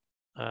one,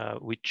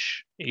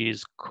 which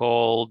is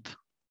called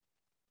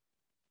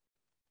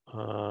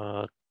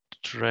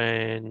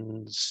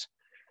trends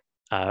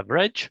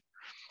average,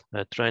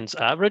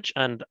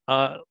 and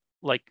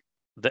like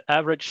the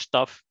average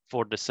stuff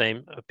for the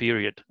same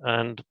period,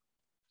 and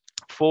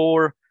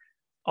 4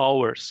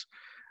 hours,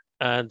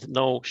 and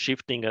no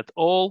shifting at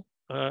all.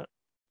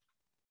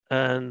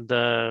 And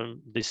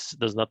this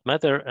does not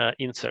matter.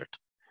 Insert.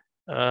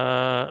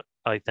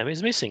 Item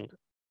is missing,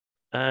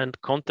 and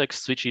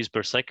context switches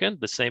per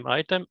second, the same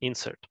item,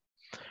 insert.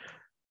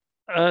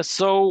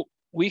 So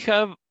we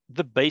have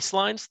the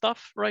baseline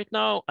stuff right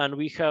now, and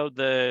we have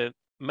the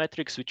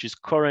metrics which is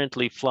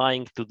currently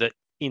flying to the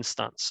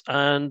instance.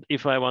 And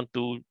if I want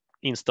to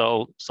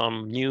install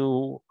some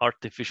new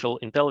artificial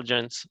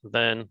intelligence,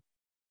 then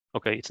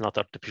okay, it's not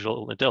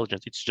artificial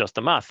intelligence, it's just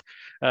a math.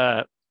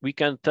 We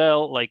can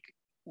tell like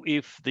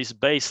if this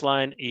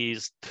baseline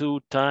is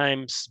 2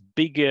 times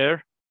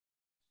bigger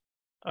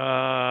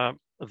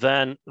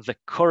than the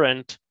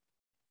current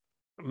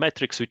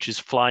metrics which is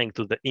flying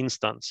to the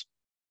instance.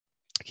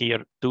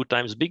 Here 2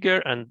 times bigger,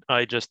 and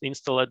I just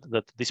installed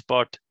that this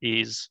part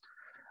is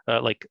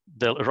like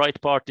the right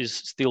part is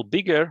still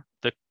bigger.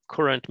 The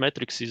current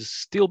metrics is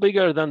still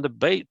bigger than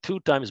the 2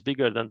 times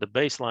bigger than the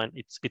baseline.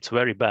 It's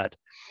very bad.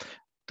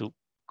 To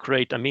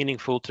create a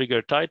meaningful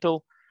trigger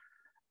title,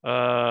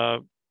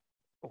 how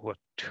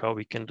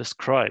we can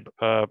describe.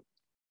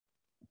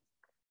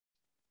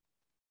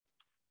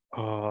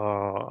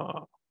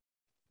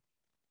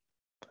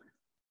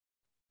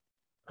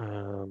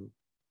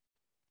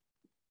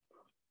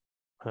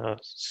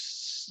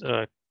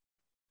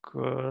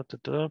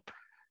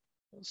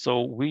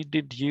 So we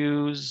did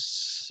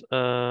use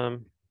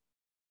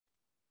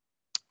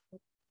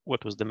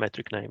what was the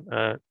metric name?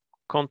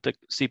 Context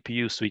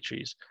CPU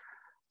switches.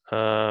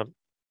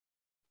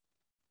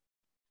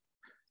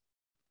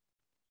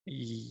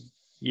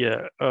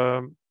 Yeah.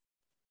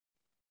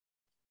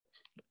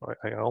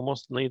 I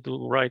almost need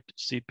to write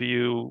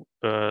CPU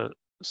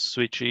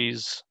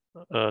switches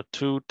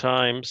 2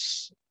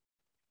 times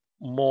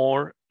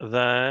more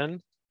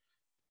than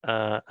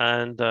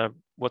and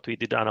what we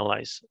did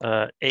analyze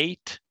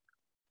 8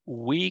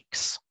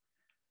 weeks.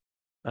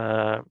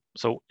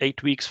 So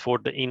 8 weeks for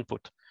the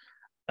input.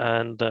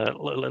 And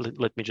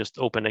let me just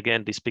open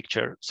again this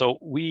picture. So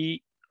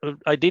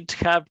I did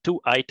have 2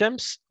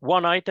 items.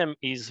 One item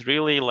is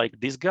really like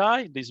this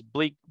guy, this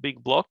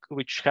big block,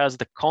 which has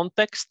the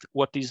context,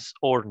 what is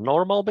our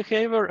normal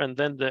behavior. And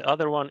then the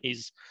other one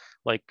is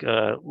like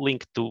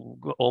linked to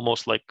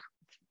almost like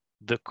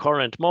the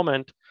current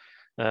moment,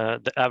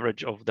 the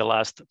average of the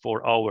last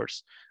 4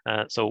 hours.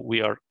 So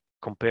we are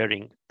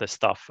comparing the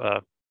stuff.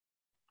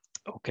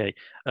 Okay.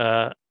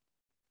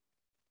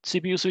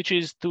 CPU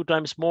switches 2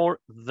 times more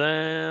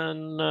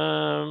than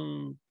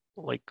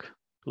like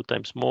 2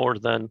 times more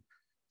than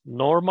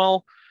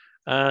normal,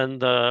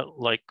 and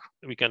like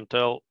we can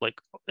tell like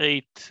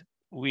 8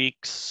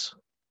 weeks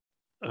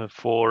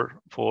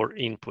for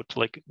input.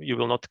 Like you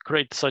will not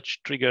create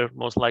such trigger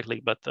most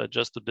likely, but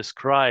just to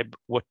describe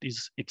what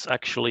it's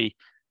actually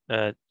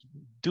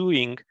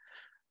doing.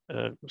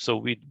 So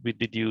we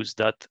did use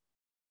that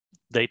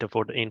data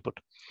for the input.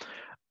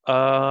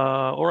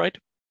 All right.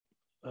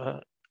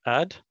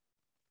 Add,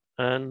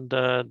 and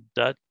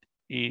that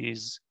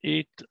is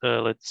it.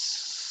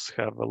 Let's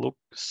have a look.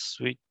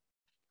 Switches,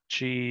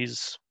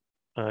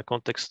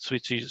 context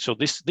switches. So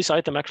this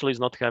item actually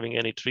is not having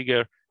any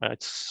trigger.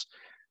 It's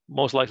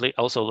most likely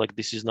also like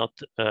this is not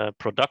a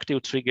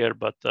productive trigger,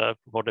 but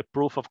for the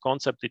proof of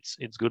concept,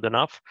 it's good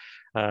enough.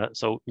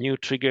 So new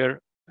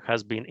trigger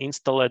has been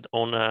installed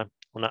on an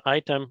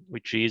item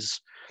which is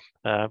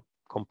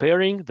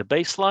comparing the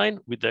baseline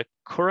with the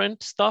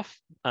current stuff,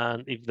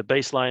 and if the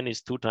baseline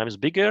is 2 times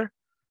bigger,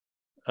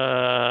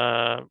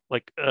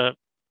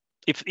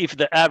 if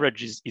the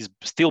average is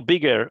still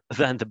bigger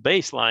than the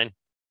baseline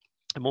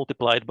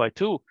multiplied by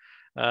 2,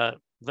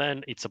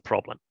 then it's a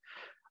problem.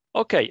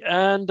 Okay,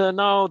 and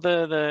now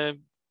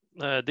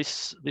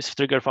this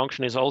trigger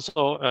function is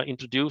also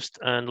introduced,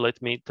 and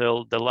let me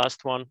tell the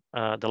last one.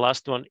 The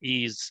last one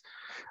is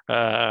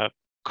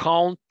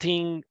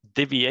counting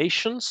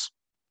deviations.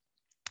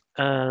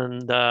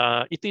 And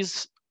it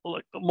is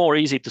more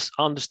easy to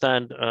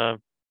understand.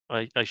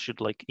 I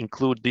should like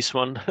include this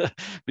one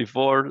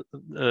before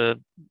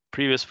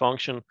previous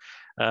function.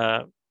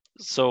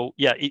 So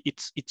yeah,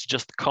 it's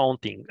just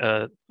counting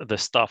the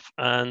stuff.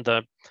 And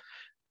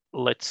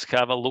let's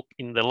have a look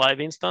in the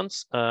live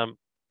instance.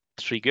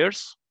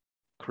 Triggers,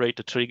 create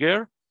a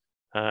trigger,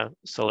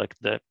 select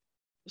the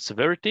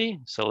severity,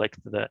 select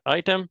the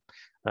item.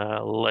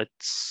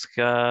 Let's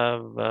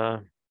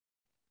have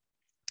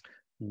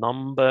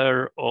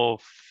number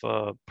of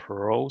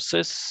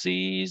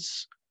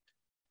processes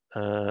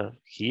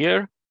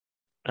here,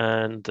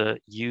 and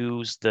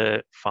use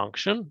the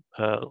function.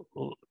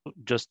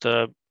 Just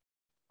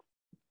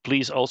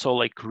please also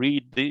like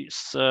read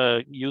this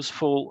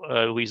useful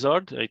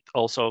wizard. It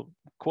also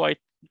quite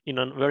in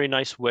a very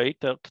nice way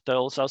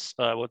tells us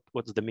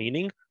what's the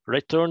meaning.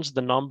 Returns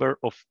the number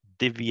of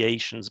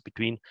deviations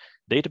between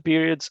data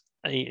periods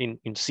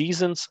in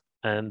seasons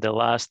and the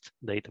last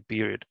data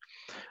period.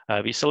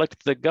 We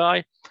select the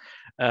guy.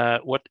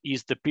 What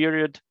is the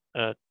period?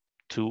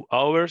 2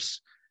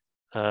 hours.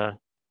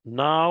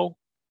 Now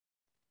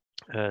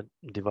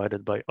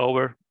divided by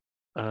hour.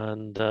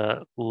 And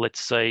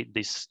let's say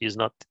this is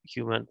not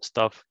human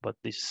stuff, but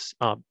this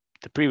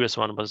the previous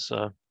one was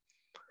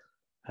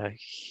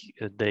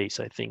days,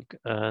 I think.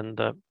 And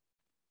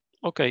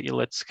okay,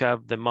 let's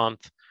have the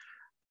month.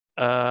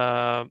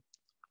 A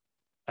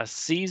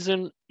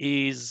season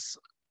is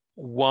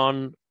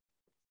 1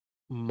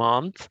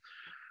 month,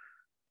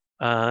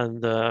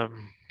 and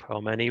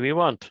how many we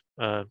want?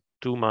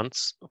 2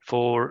 months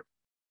for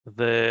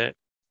the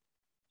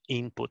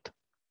input.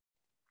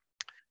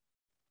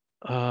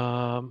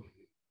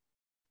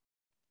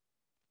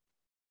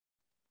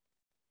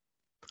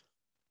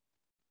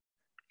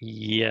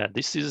 Yeah,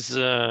 this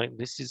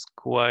is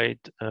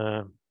quite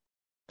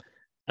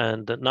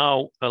and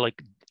now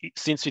like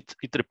since it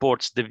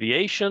reports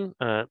deviation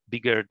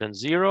bigger than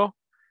 0,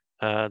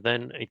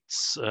 then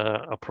it's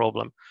a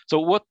problem. So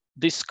what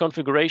this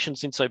configuration,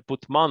 since I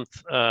put month,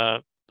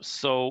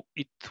 so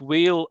it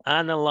will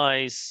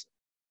analyze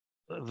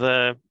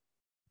the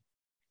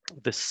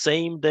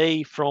same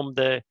day from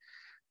the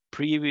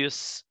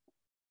previous,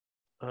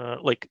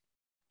 like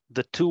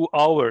the 2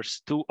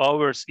 hours. 2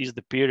 hours is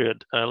the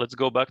period. Let's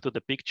go back to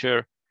the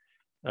picture.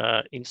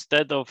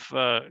 Instead of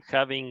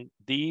having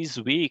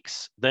these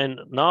weeks, then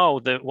now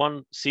the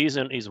one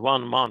season is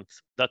 1 month.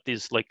 That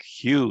is like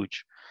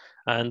huge.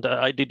 And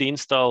I did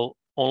install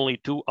only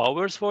 2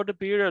 hours for the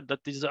period.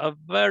 That is a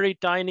very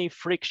tiny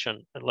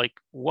friction, like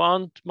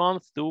 1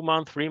 month, 2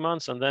 months, 3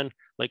 months, and then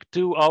like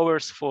 2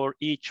 hours for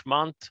each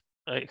month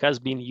has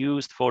been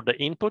used for the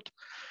input.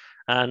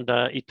 And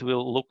it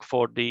will look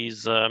for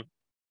these,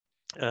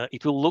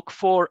 it will look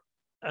for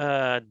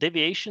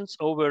deviations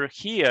over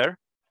here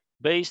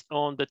based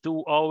on the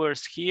 2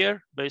 hours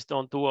here, based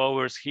on 2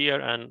 hours here,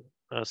 and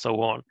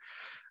so on.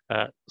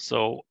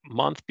 So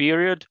month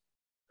period,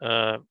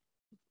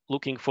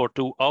 looking for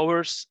 2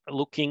 hours,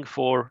 looking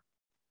for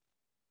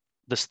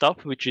the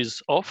stuff which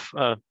is off,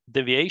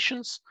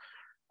 deviations,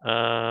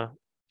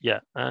 yeah,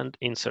 and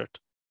insert.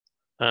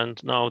 And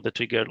now the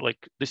trigger,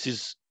 like this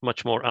is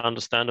much more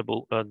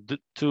understandable.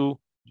 2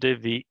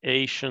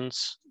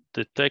 deviations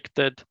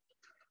detected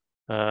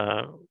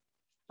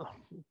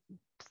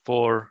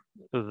for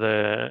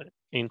the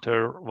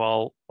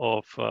interval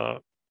of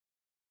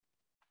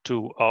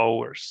 2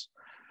 hours.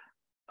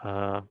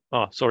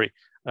 Oh, sorry.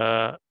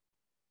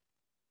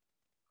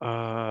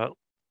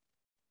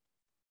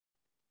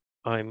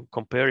 I'm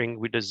comparing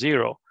with a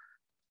 0.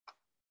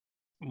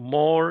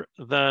 More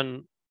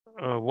than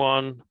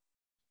 1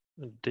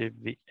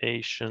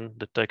 deviation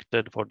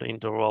detected for the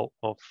interval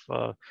of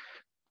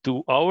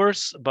 2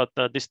 hours, but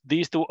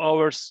these 2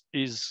 hours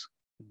is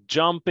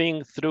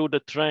jumping through the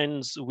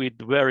trends with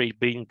very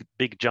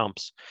big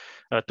jumps.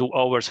 2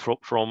 hours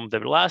from the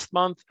last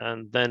month,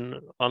 and then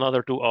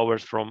another 2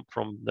 hours from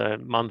the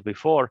month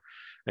before.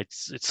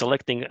 It's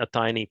selecting a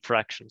tiny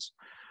fractions,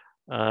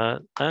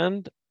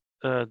 and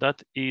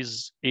that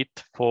is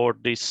it for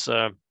this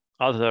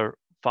other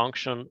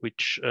function,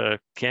 which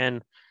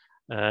can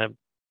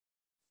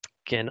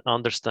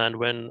understand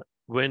when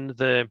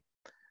the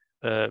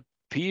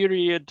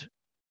period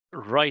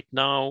right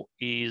now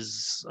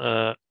is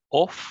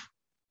off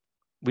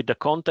with the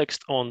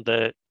context on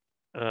the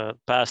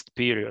past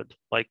period.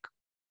 Like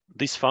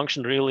this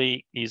function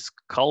really is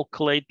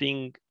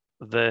calculating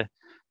the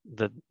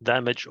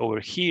damage over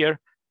here,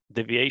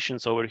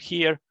 deviations over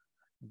here,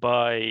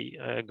 by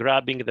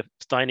grabbing the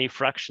tiny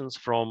fractions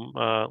from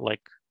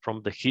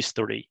from the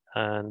history,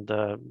 and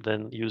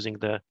then using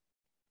the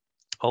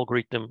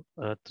algorithm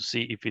to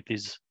see if it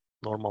is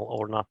normal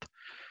or not.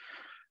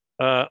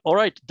 All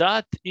right,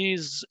 that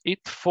is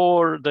it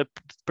for the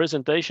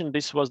presentation.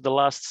 This was the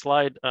last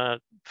slide.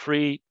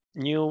 3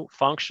 new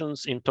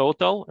functions in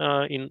total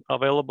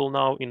available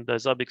now in the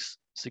Zabbix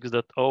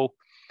 6.0.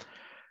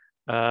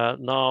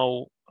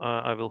 Now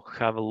I will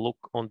have a look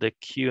on the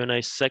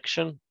Q&A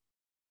section.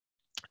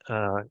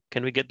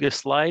 Can we get the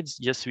slides?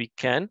 Yes, we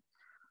can.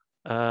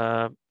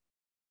 I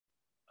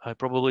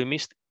probably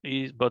missed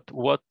it, but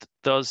what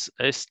does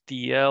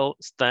STL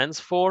stands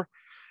for?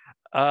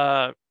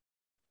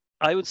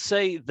 I would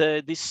say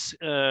that this,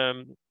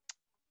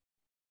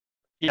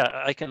 yeah,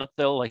 I cannot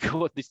tell like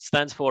what it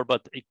stands for,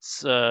 but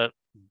it's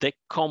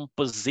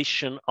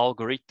decomposition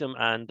algorithm,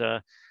 and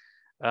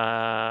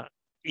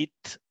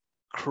it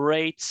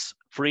creates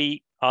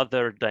 3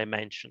 other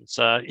dimensions.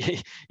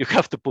 You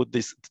have to put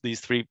these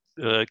 3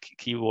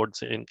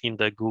 keywords in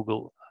the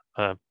Google.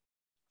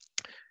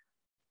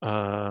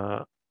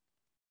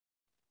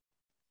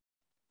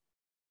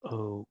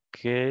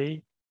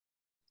 Okay.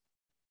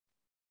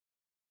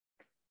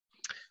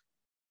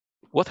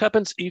 What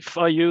happens if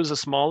I use a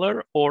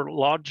smaller or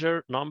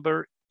larger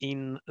number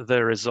in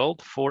the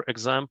result? For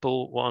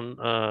example,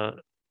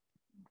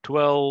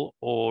 112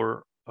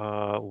 or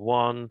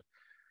 1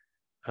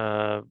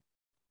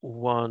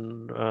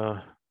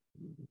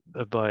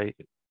 by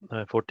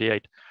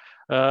 48.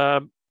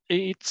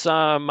 It's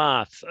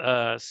math.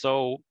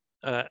 So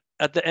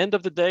at the end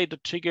of the day, the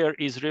trigger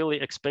is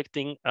really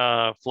expecting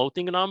a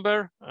floating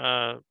number.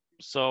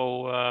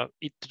 So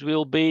it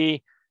will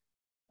be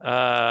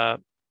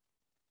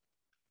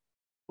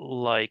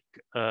like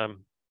how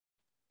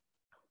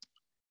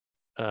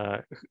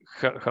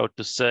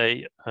to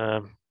say,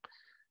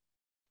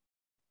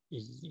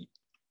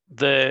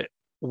 the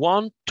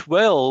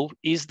 112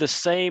 is the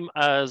same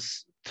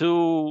as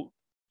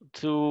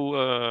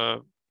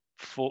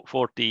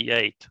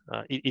 248.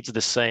 It's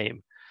the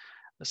same.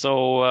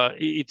 So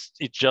it's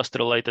just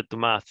related to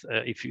math.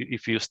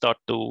 If you start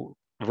to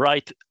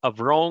write a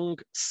wrong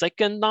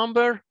second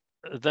number,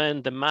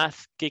 then the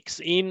math kicks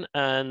in,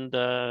 and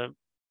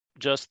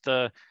just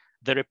the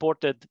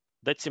reported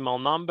decimal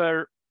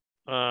number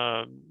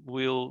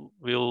will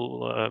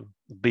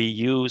be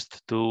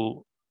used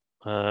to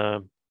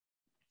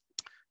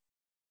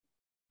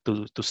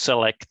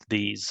select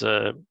these,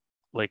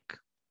 like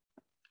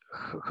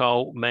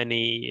how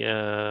many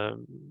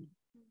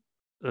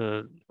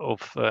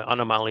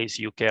anomalies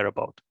you care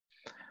about.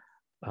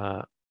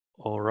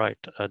 All right,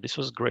 this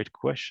was a great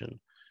question.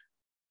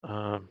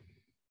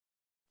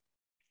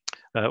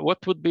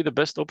 What would be the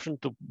best option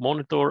to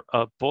monitor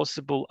a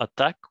possible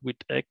attack with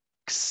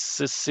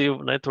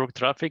excessive network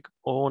traffic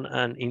on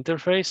an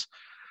interface?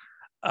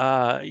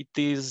 It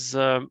is,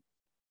 by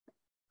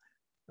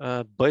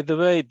the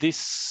way,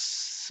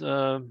 this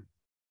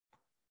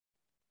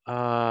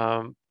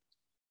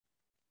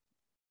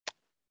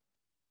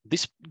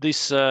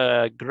this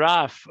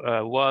graph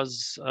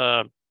was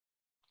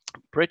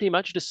pretty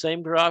much the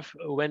same graph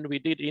when we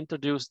did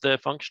introduce the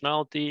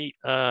functionality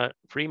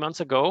 3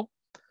 months ago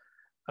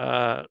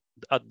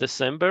at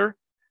December,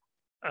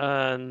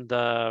 and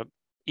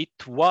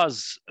it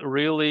was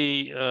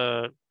really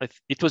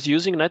it was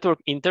using network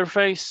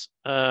interface,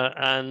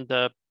 and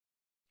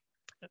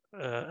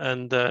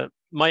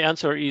my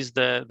answer is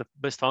the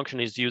best function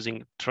is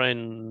using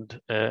trend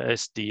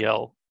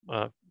SDL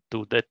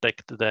to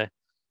detect the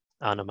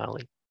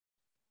anomaly.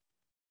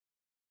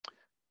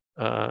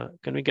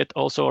 Can we get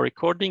also a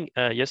recording?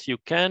 Yes, you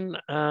can.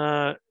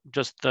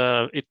 Just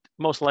it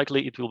most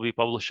likely it will be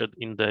published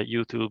in the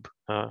YouTube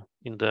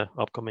in the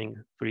upcoming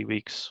 3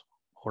 weeks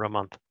or a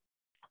month.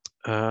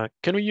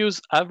 Can we use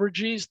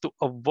averages to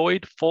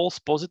avoid false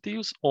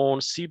positives on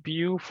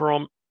CPU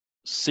from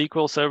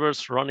SQL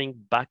servers running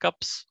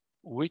backups?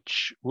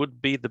 Which would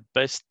be the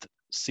best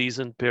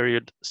season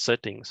period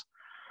settings?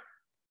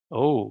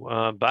 Oh,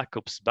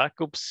 backups.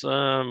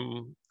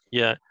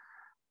 Yeah.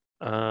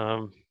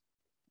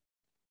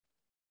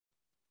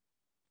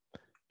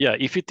 Yeah,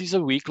 if it is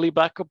a weekly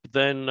backup,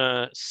 then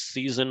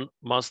season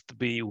must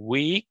be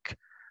week.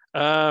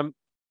 Yeah,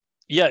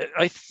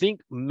 I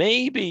think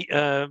maybe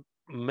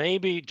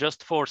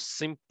just for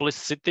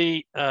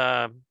simplicity,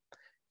 I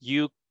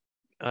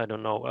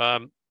don't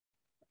know.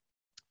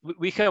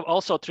 We have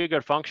also a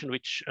trigger function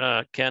which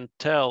can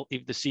tell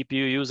if the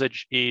CPU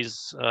usage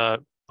is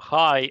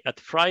high at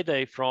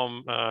Friday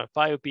from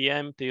 5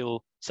 p.m.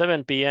 till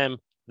 7 p.m.,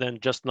 then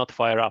just not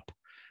fire up.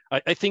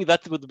 I think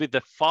that would be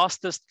the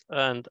fastest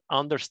and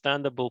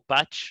understandable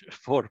patch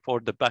for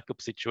the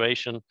backup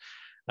situation.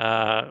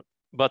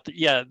 But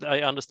yeah, I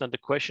understand the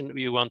question.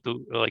 We want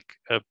to like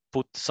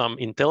put some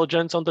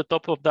intelligence on the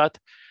top of that.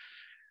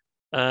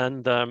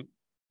 And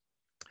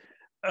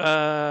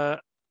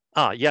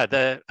yeah,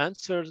 the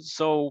answer.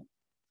 So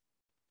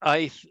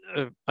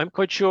I'm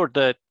quite sure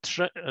that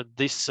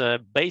this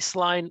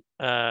baseline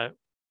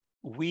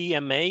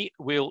VMA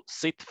will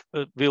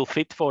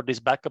fit for this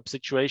backup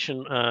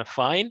situation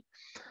fine,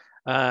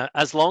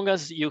 as long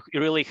as you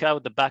really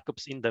have the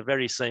backups in the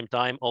very same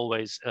time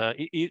always.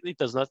 It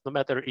does not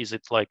matter is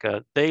it like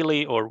a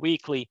daily or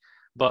weekly,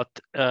 but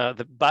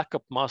the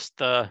backup must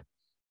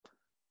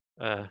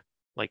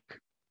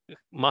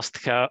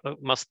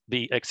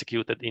be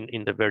executed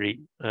in the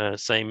very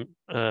same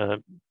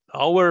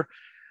hour.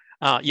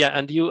 Yeah,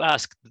 and you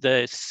asked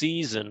the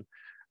season.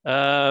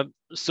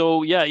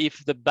 So yeah,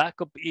 if the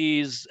backup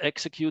is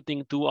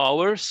executing 2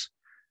 hours,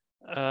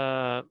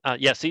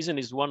 yeah, season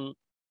is 1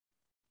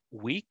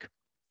 week,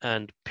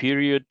 and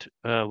period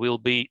will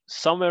be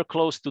somewhere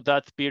close to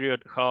that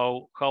period.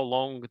 How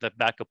long the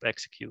backup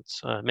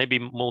executes, maybe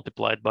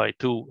multiplied by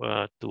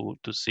 2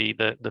 to see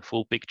the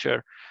full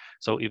picture.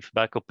 So if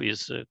backup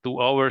is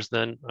 2 hours,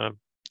 then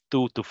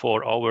 2 to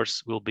 4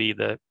 hours will be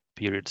the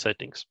period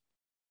settings.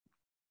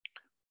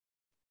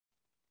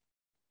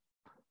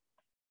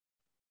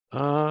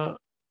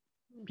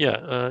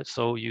 Yeah,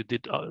 so you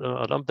did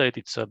an update.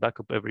 It's a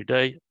backup every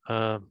day.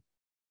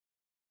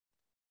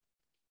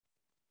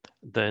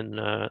 Then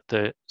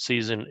the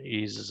season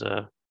is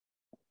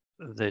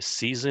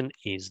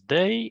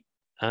day,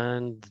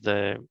 and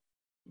the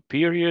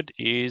period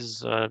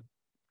is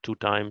 2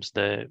 times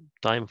the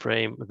time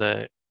frame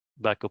the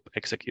backup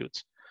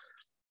executes.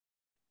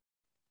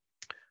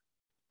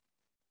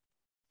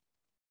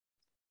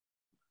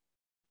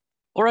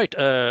 All right,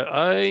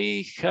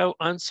 I have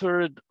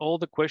answered all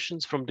the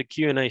questions from the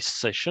Q&A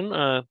session.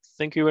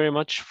 Thank you very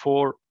much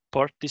for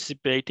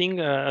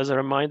participating. As a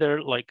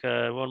reminder, like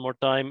one more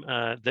time,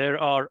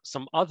 there are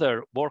some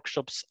other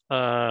workshops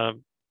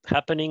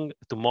happening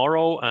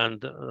tomorrow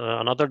and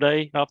another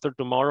day after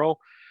tomorrow.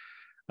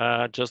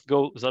 Just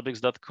go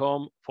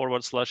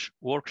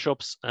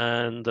zabbix.com/workshops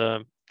and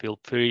feel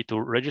free to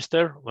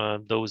register.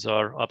 Those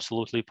are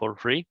absolutely for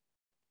free.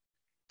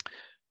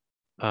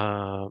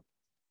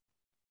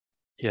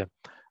 Yeah.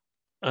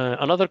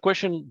 Another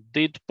question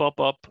did pop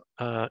up.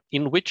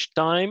 In which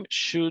time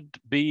should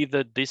be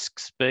the disk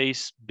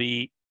space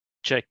be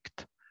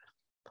checked?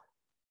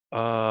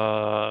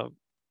 I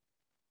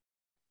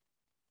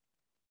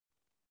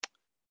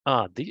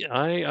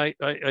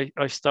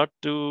start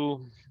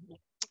to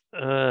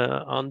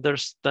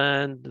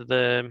understand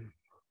the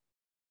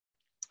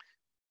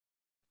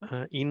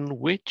in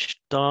which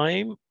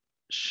time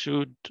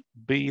should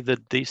be the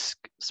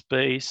disk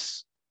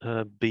space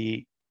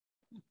be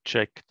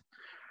checked.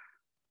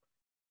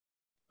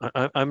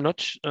 I'm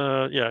not.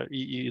 Yeah,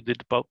 you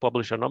did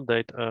publish an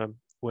update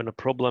when a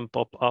problem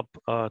pop up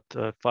at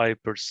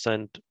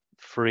 5%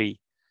 free.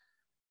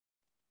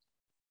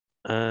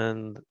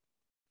 And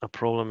a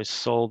problem is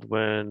solved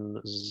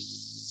when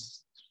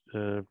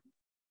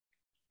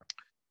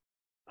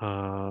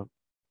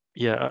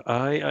yeah,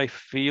 I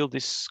feel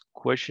this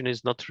question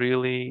is not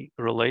really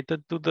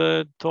related to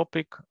the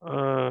topic.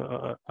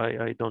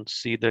 I don't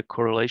see the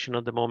correlation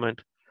at the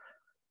moment.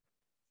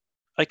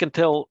 I can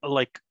tell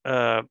like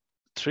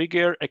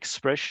trigger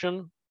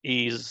expression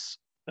is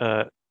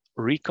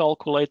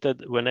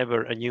recalculated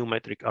whenever a new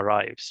metric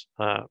arrives.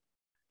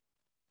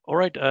 All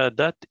right,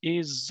 that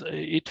is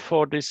it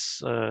for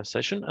this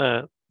session.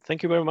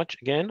 Thank you very much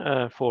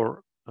again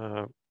for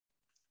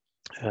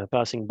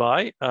passing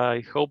by.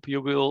 I hope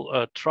you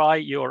will try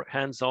your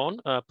hands-on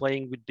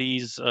playing with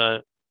these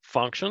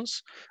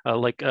functions.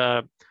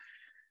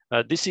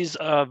 This is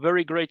a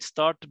very great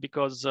start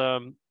because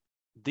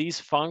these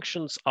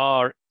functions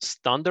are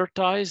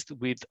standardized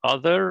with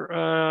other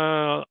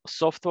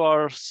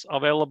softwares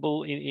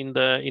available in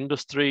the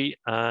industry.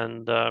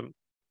 And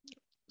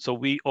so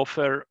we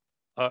offer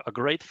a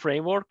great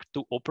framework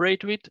to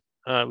operate with,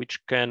 which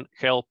can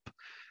help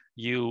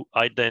you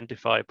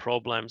identify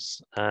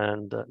problems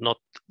and not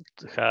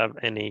have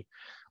any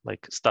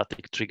like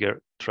static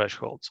trigger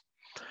thresholds.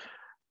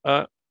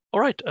 All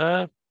right,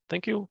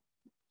 thank you,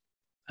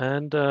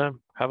 and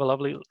have a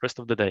lovely rest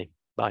of the day.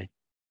 Bye.